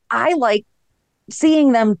Franco. I like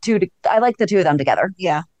seeing them two. I like the two of them together.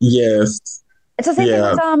 Yeah. Yes. It's the same thing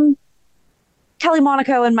with Kelly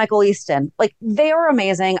Monaco and Michael Easton. Like they are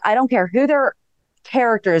amazing. I don't care who their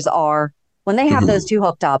characters are. When they have those two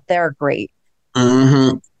hooked up, they're great.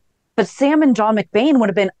 Mm-hmm. But Sam and John McBain would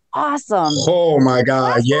have been awesome. Oh my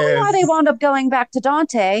God! That's why they wound up going back to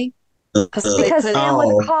Dante. Because Sam with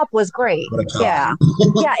a cop was great. Yeah.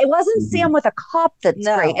 It wasn't Sam with a cop that's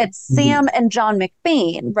great. It's Sam and John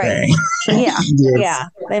McBain. Right. Yeah.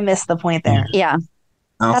 They missed the point there. Yeah.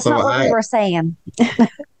 That's not what we were saying.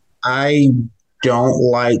 I don't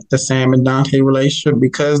like the Sam and Dante relationship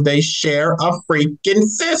because they share a freaking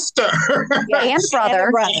sister. And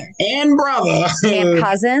brother. And brother. And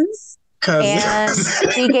cousins. And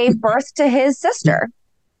he gave birth to his sister.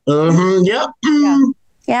 Mm-hmm. Yep.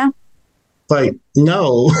 Yeah. Like,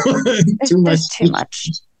 no. Too much.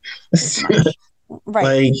 Right.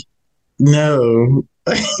 Like, no.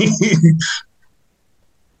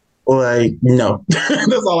 Like, no.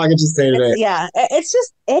 That's all I can just say to that. Yeah. It's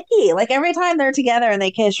just icky. Like, every time they're together and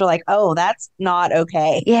they kiss, you're like, oh, that's not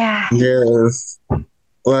okay. Yeah. Yes.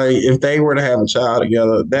 Like, if they were to have a child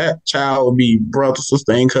together, that child would be brother,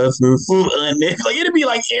 sister, and cousins. Like, it'd be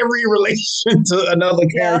like every relation to another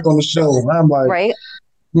character on the show. And I'm like, right?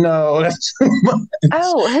 No, that's too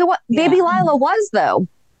much. Baby Lila was, though.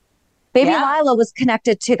 Baby Lila was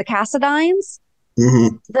connected to the Cassadines,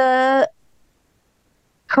 the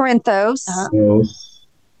Corinthos.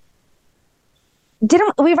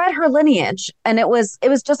 We read her lineage, and it was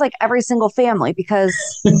just like every single family because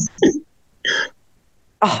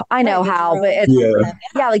I know how, but it's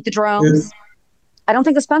like the Drones. I don't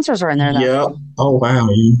think the Spencers are in there though. Yeah. Oh wow.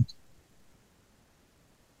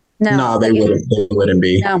 No, they wouldn't. They wouldn't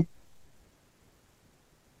be. No.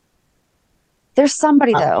 There's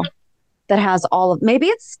somebody though that has all of. Maybe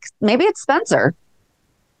it's Spencer.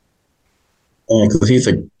 Because he's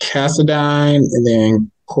a Cassadine, and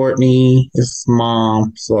then Courtney is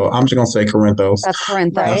mom. So I'm just gonna say Corinthos. That's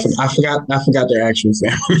Corinthos. I forgot their actual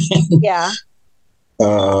family. Yeah.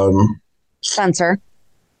 Spencer.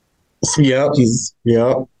 Yep,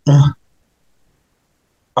 yep.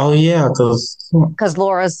 Oh yeah, because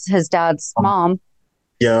Laura's his dad's mom.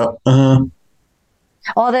 Yeah. Well,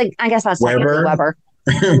 I guess that's technically Weber.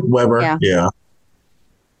 Weber. Yeah.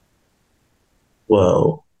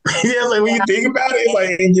 Whoa. Yeah, like when you think about it, it's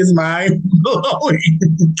like in his mind blowing.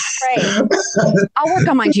 Right. I'll work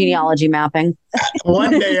on my genealogy mapping.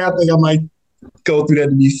 One day I think I might go through that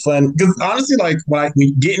to be fun. Because honestly, like when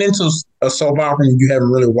getting into a soap opera and you haven't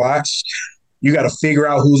really watched, you got to figure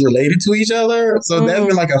out who's related to each other. So that's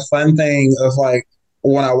been like a fun thing of like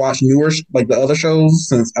when I watch newer, like the other shows,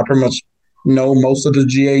 since I pretty much know most of the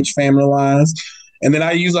GH family lines. And then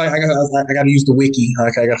I use I got to use the wiki.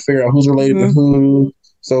 Like I got to figure out who's related to who.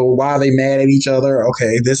 So why are they mad at each other?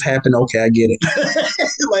 Okay, this happened. Okay, I get it.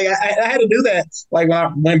 Like I had to do that. Like when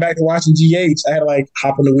I went back to watching GH, I had to like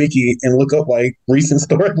hop on the wiki and look up like recent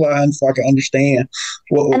storylines so I could understand.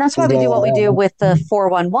 And that's why we do what we do with the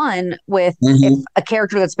 411. With if a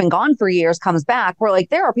character that's been gone for years comes back, we're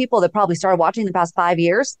like, there are people that probably started watching the past 5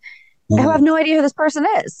 years who have no idea who this person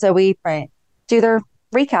is. So we do their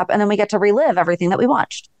recap and then we get to relive everything that we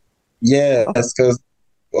watched. Yeah, that's because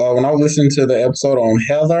when I was listening to the episode on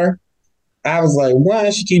Heather, I was like, why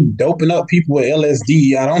does she keep doping up people with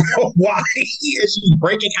LSD? I don't know why. She's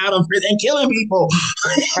breaking out of prison and killing people.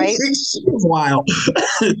 Right? She was wild.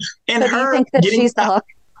 And so do you think that she's the hook?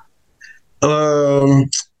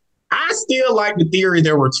 I still like the theory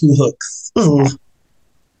there were two hooks.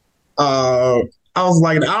 I was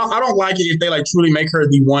like, I don't like it if they like truly make her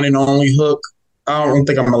the one and only hook. I don't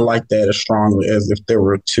think I'm gonna like that as strongly as if there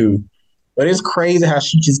were two. But it's crazy how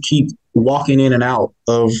she just keeps walking in and out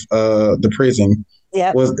of the prison.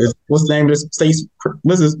 Yeah. What's the name of this place?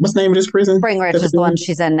 What's the name of this prison? Spring Ridge is the one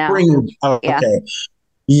she's in now. Spring Ridge. Oh, yeah. Okay.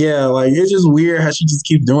 Yeah, like it's just weird how she just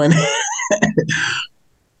keeps doing it.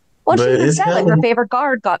 Well, she even said like her favorite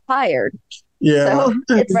guard got fired. Yeah. So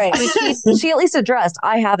it's right. I mean, she at least addressed,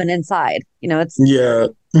 I have an inside. You know, it's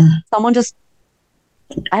someone just,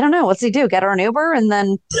 I don't know, what's he do? Get her an Uber and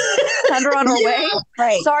then send her on her way?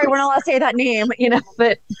 Right. Sorry, we're not allowed to say that name, you know,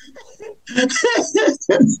 but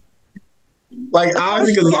like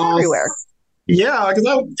obviously because all everywhere. Yeah,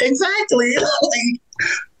 because exactly.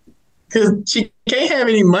 Because she can't have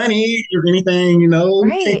any money or anything, you know.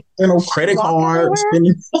 Right. Credit cards.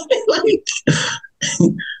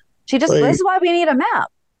 She just, this is why we need a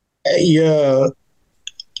map. Yeah.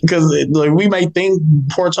 Because like we may think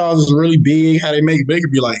Port Charles is really big, how they make it big,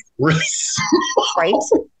 be like really small. Right.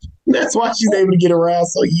 That's why she's able to get around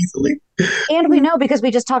so easily. And we know because we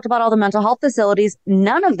just talked about all the mental health facilities,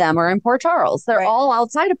 none of them are in Port Charles. They're all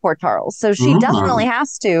outside of Port Charles. So she definitely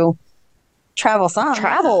has to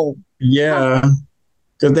travel. Yeah.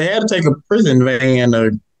 Because they had to take a prison van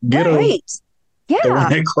to get her. Yeah. The one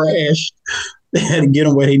that crashed. They had to get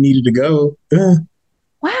them where they needed to go.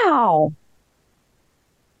 Wow.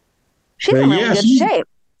 She's in really good shape.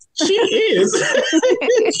 She is.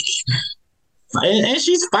 and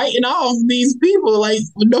she's fighting off these people like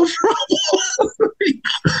with no problem.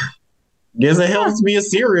 Guess it helps to be a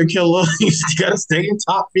serial killer. You gotta stay in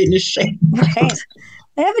top fitness shape. Right.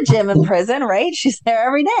 They have a gym in prison, right? She's there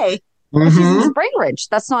every day. She's in Spring Ridge.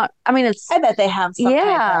 That's not, I mean, it's. I bet they have some kind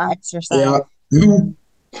of exercise. Yeah.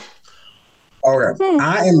 Okay.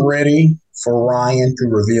 I am ready for Ryan to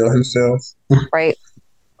reveal himself. Right.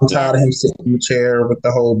 I'm tired of him sitting in the chair with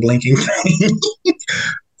the whole blinking thing.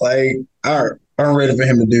 Like, all right, I'm ready for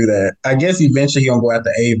him to do that. I guess eventually he'll go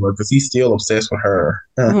after Ava because he's still obsessed with her.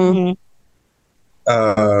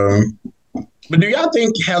 But do y'all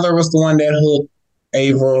think Heather was the one that hooked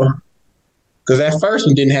Ava? Because that first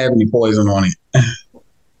one didn't have any poison on it.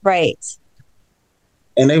 Right.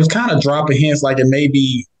 And they was kind of dropping hints like it may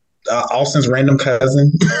be Austin's random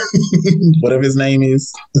cousin, whatever his name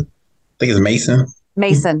is. I think it's Mason.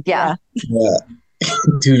 Mason, yeah. Yeah.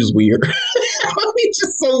 Dude is weird. He's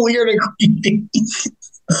just so weird and creepy.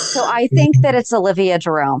 So I think that it's Olivia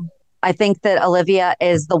Jerome. I think that Olivia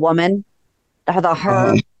is the woman,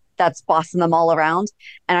 her that's bossing them all around.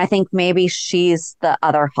 And I think maybe she's the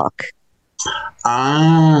other hook.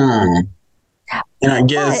 And I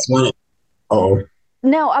guess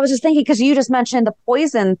No, I was just thinking because you just mentioned the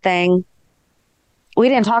poison thing. We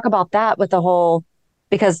didn't talk about that with the whole,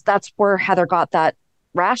 because that's where Heather got that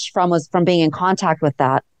rash from, was from being in contact with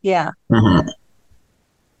that. Yeah.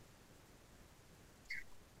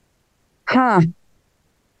 Huh.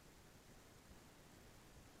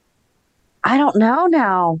 I don't know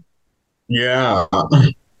now. Yeah.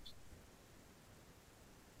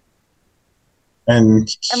 And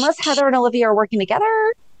unless Heather and Olivia are working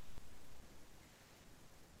together.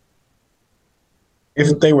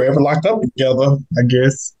 If they were ever locked up together, I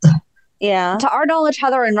guess. Yeah. To our knowledge,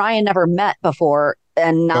 Heather and Ryan never met before,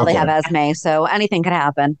 and now they have Esme, so anything could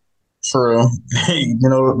happen. True. You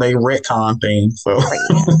know, they retcon things, so.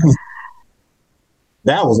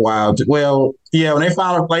 That was wild. Well, yeah, when they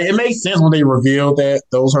found like it makes sense when they revealed that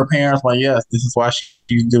those her parents. Like, yes, this is why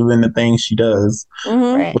she's doing the things she does.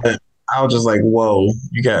 Right. But I was just like, whoa,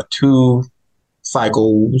 you got two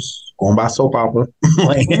cycles going by soap opera.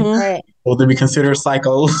 Like, Right. will they be considered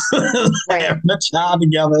psychos? Right. Having a child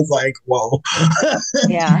together, it's like, whoa.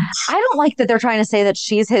 Yeah. I don't like that they're trying to say that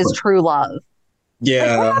she's his true love.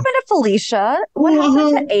 Yeah. Like, what happened to Felicia? What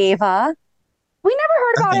happened to Ava? We never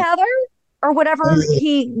heard about Heather or whatever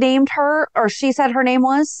he named her, or she said her name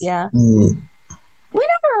was. Yeah. We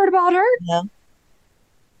never heard about her.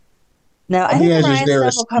 No, I think Ryan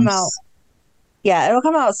stuff will come out. Yeah, it'll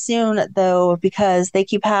come out soon, though, because they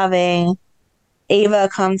keep having Ava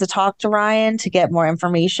come to talk to Ryan to get more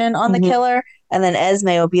information on the killer. And then Esme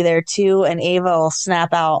will be there, too. And Ava will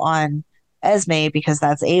snap out on Esme because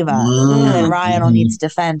that's Ava. And then Ryan will need to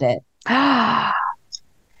defend it.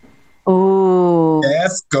 Ooh.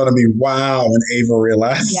 That's going to be wild when Ava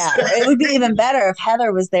realizes. Yeah, it would be even better if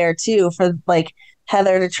Heather was there, too, for, like,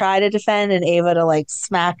 Heather to try to defend and Ava to, like,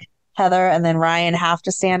 smack Heather and then Ryan have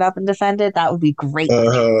to stand up and defend it. That would be great.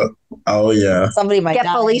 Oh, yeah. Somebody might get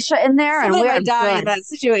die. Felicia in there Somebody and might die in that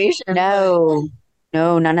situation. No,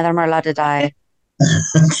 none of them are allowed to die.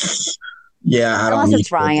 Yeah, I don't unless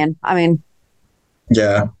it's Ryan. I mean,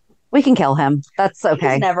 yeah, we can kill him. That's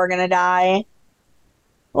okay. He's never gonna die.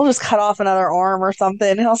 We'll just cut off another arm or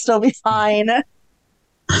something. He'll still be fine.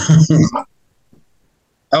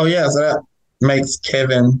 Oh yeah, so that makes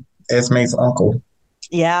Kevin Esme's uncle.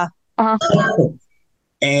 Yeah.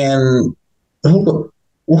 And who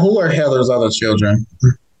are Heather's other children?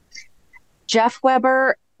 Jeff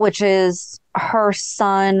Weber, which is her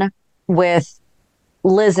son with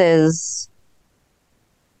Liz's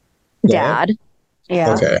dad.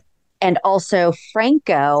 Yeah. Okay. And also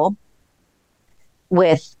Franco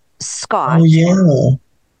with Scott. Oh, yeah.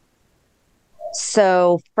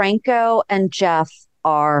 So Franco and Jeff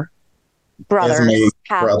are brothers,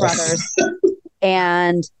 half brothers.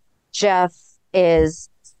 And Jeff is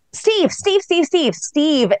Steve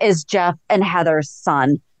is Jeff and Heather's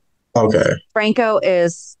son. Okay. Franco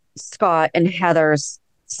is Scott and Heather's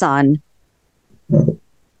son.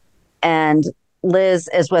 And Liz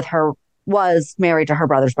was married to her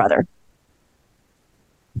brother's brother.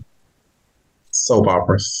 Soap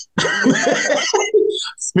operas.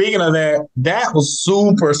 Speaking of that, that was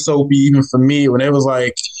super soapy even for me when it was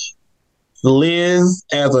like Liz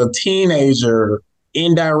as a teenager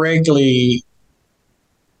indirectly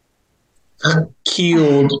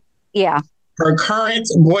killed her current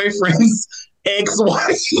boyfriend's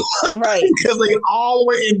ex-wife. Right. Because they all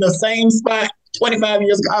were in the same spot 25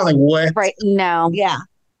 years ago. I was like, what? Right. No. Yeah.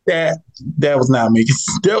 That was not making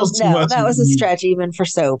sense. That was too much. That was a stretch even for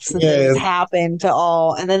soaps. Things happen to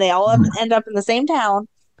all, and then they all end up in the same town.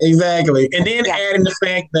 Exactly. And then adding the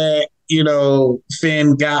fact that,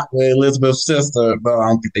 Finn got with Elizabeth's sister, but I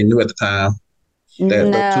don't think they knew at the time.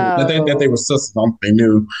 That they were sisters. I don't think they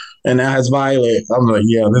knew. And now it's Violet. I'm like,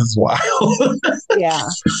 yeah, this is wild. Yeah.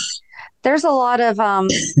 There's a lot of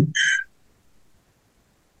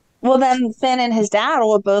Well, then Finn and his dad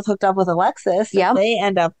were both hooked up with Alexis. Yeah, they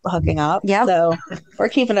end up hooking up. Yeah, so we're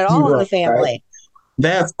keeping it all in the family. Right.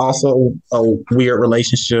 That's also a weird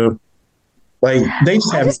relationship. Like they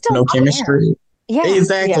just have no chemistry. Yeah,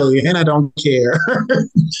 exactly. Yeah. And I don't care.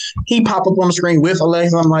 He popped up on the screen with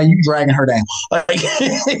Alexis. I'm like, you dragging her down. Like,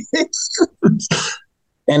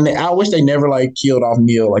 and I wish they never killed off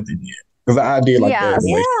Neil like they did. Because I did that.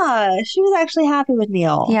 Yeah, she was actually happy with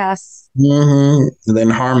Neil. Yes. Mm-hmm. And then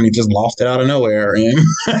Harmony just lost it out of nowhere. And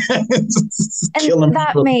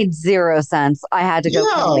that made zero sense. I had to go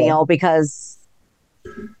kill Neil because...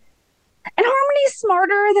 And Harmony's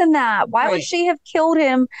smarter than that. Why would she have killed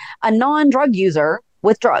him, a non-drug user,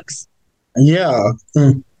 with drugs? Yeah.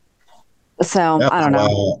 So, I don't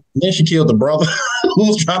know. Then she killed the brother who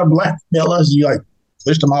was trying to blackmail us. She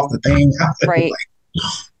pushed him off the thing. Right.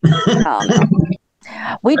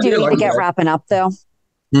 We do need to get wrapping up, though.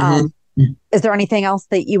 Mm-hmm. Is there anything else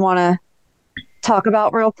that you want to talk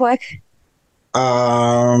about real quick?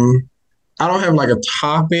 I don't have a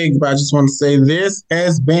topic, but I just want to say this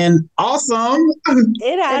has been awesome.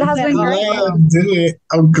 It has been great.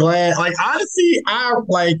 I'm glad. Honestly,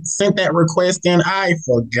 I sent that request in. I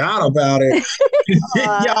forgot about it.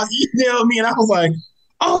 Y'all emailed me, and I was like,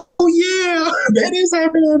 oh yeah, that is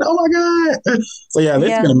happening. Oh my God. So yeah, this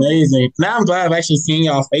has been amazing. Now I'm glad I've actually seen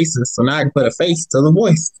y'all faces. So now I can put a face to the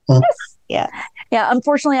voice. Yeah. Yeah,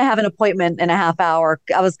 unfortunately, I have an appointment in a half hour.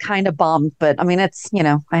 I was kind of bummed, but I mean, it's,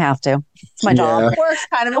 I have to. It's my job. Work's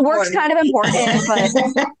kind of important.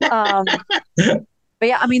 But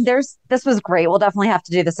yeah, I mean, this was great. We'll definitely have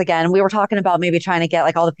to do this again. We were talking about maybe trying to get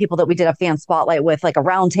like all the people that we did a fan spotlight with, like a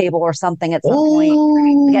round table or something at some point,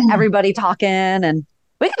 to get everybody talking, and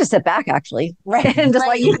we could just sit back actually, right, and just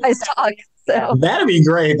let you guys talk. So that'd be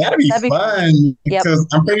great. That'd be fun because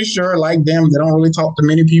I'm pretty sure, like them, they don't really talk to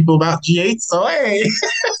many people about G8. So hey,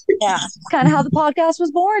 yeah, it's kind of how the podcast was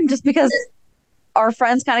born, just because our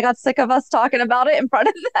friends kind of got sick of us talking about it in front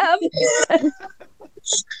of them.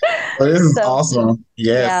 Well, this is awesome.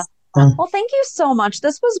 Yes. Yeah. Well, thank you so much.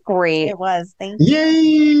 This was great. It was. Thank you.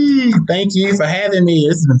 Yay! Thank you for having me.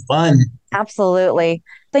 It's been fun. Absolutely.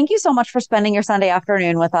 Thank you so much for spending your Sunday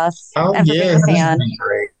afternoon with us. Oh, and for being a fan.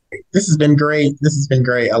 This has been great. I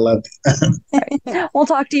love it. Right. We'll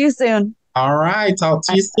talk to you soon. All right. Talk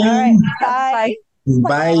to you soon. All right.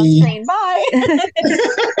 Bye. Bye.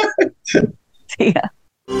 See ya.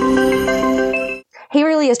 He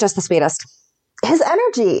really is just the sweetest. His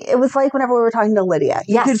energy. It was like whenever we were talking to Lydia.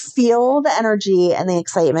 You could feel the energy and the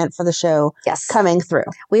excitement for the show coming through.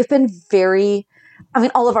 We've been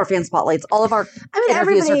all of our fan spotlights, all of our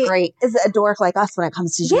interviews are great. Is a dork like us when it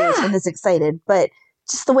comes to GH and is excited, but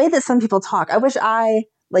just the way that some people talk, I wish I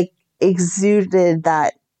exuded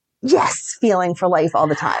that feeling for life all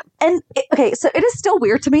the time. And so it is still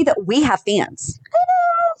weird to me that we have fans.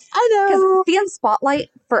 I know. Because fan spotlight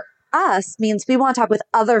for us means we want to talk with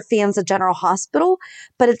other fans of General Hospital,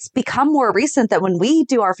 but it's become more recent that when we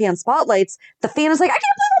do our fan spotlights, the fan is like, I can't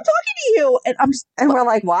believe I'm talking to you. And we're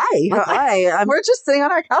like, why? Why? We're just sitting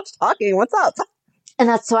on our couch talking. What's up? And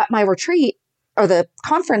that's so at my retreat or the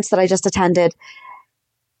conference that I just attended,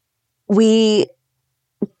 we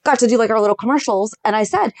got to do like our little commercials. And I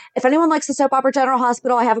said, if anyone likes the soap opera General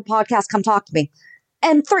Hospital, I have a podcast, come talk to me.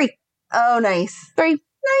 And 3. Oh, nice. 3.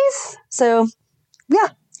 Nice. So yeah.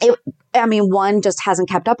 One just hasn't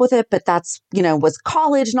kept up with it, but that's, was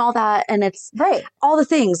college and all that. And it's all the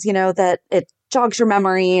things, that it jogs your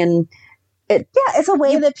memory and it's a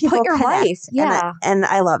way that people put your connect. life. Yeah. And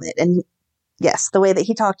I love it. And yes, the way that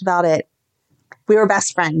he talked about it, we were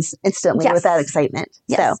best friends instantly with that excitement.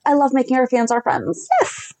 Yes. So I love making our fans our friends.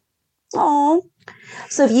 Yes. Oh.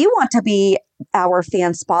 So if you want to be our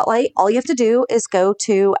fan spotlight, all you have to do is go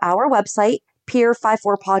to our website,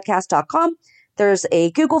 peer54podcast.com. There's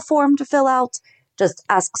a Google form to fill out. Just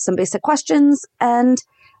ask some basic questions and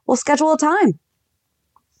we'll schedule a time.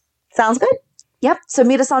 Sounds good. Yep. So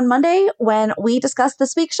meet us on Monday when we discuss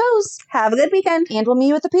this week's shows. Have a good weekend. And we'll meet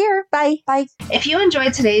you at the pier. Bye. Bye. If you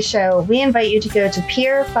enjoyed today's show, we invite you to go to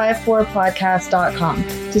peer54podcast.com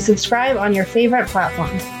to subscribe on your favorite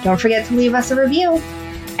platform. Don't forget to leave us a review.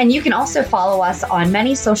 And you can also follow us on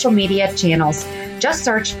many social media channels. Just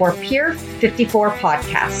search for Peer54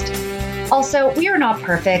 Podcast. Also, we are not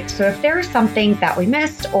perfect, so if there is something that we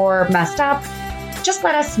missed or messed up, just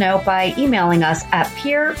let us know by emailing us at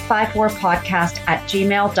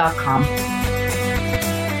peer54podcast@gmail.com.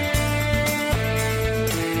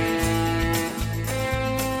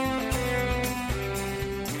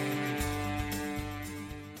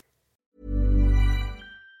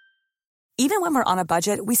 Even when we're on a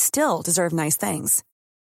budget, we still deserve nice things.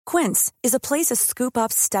 Quince is a place to scoop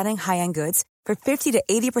up stunning high-end goods for 50 to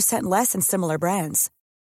 80% less than similar brands.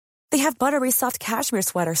 They have buttery soft cashmere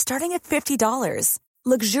sweaters starting at $50,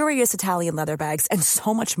 luxurious Italian leather bags, and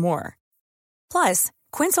so much more. Plus,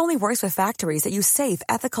 Quince only works with factories that use safe,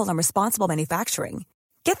 ethical, and responsible manufacturing.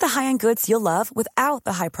 Get the high-end goods you'll love without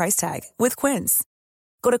the high price tag with Quince.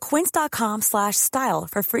 Go to quince.com/style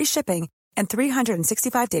for free shipping and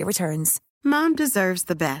 365-day returns. Mom deserves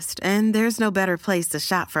the best, and there's no better place to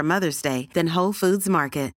shop for Mother's Day than Whole Foods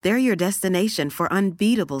Market. They're your destination for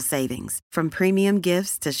unbeatable savings, from premium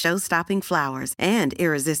gifts to show-stopping flowers and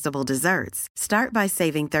irresistible desserts. Start by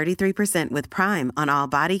saving 33% with Prime on all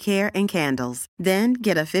body care and candles. Then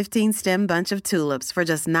get a 15-stem bunch of tulips for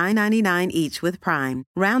just $9.99 each with Prime.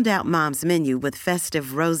 Round out Mom's menu with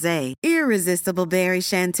festive rosé, irresistible berry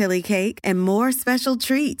chantilly cake, and more special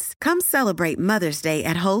treats. Come celebrate Mother's Day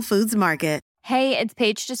at Whole Foods Market. Hey, it's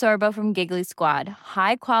Paige DeSorbo from Giggly Squad.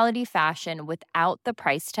 High quality fashion without the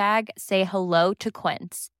price tag. Say hello to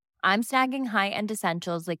Quince. I'm snagging high-end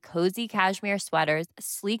essentials like cozy cashmere sweaters,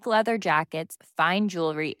 sleek leather jackets, fine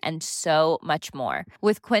jewelry, and so much more.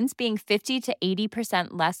 With Quince being 50 to 80%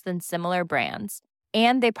 less than similar brands.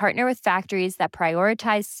 And they partner with factories that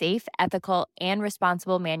prioritize safe, ethical, and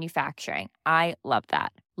responsible manufacturing. I love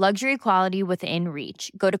that. Luxury quality within reach.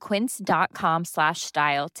 Go to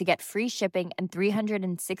quince.com/style to get free shipping and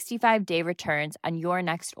 365-day returns on your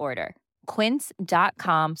next order.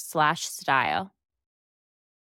 quince.com/style.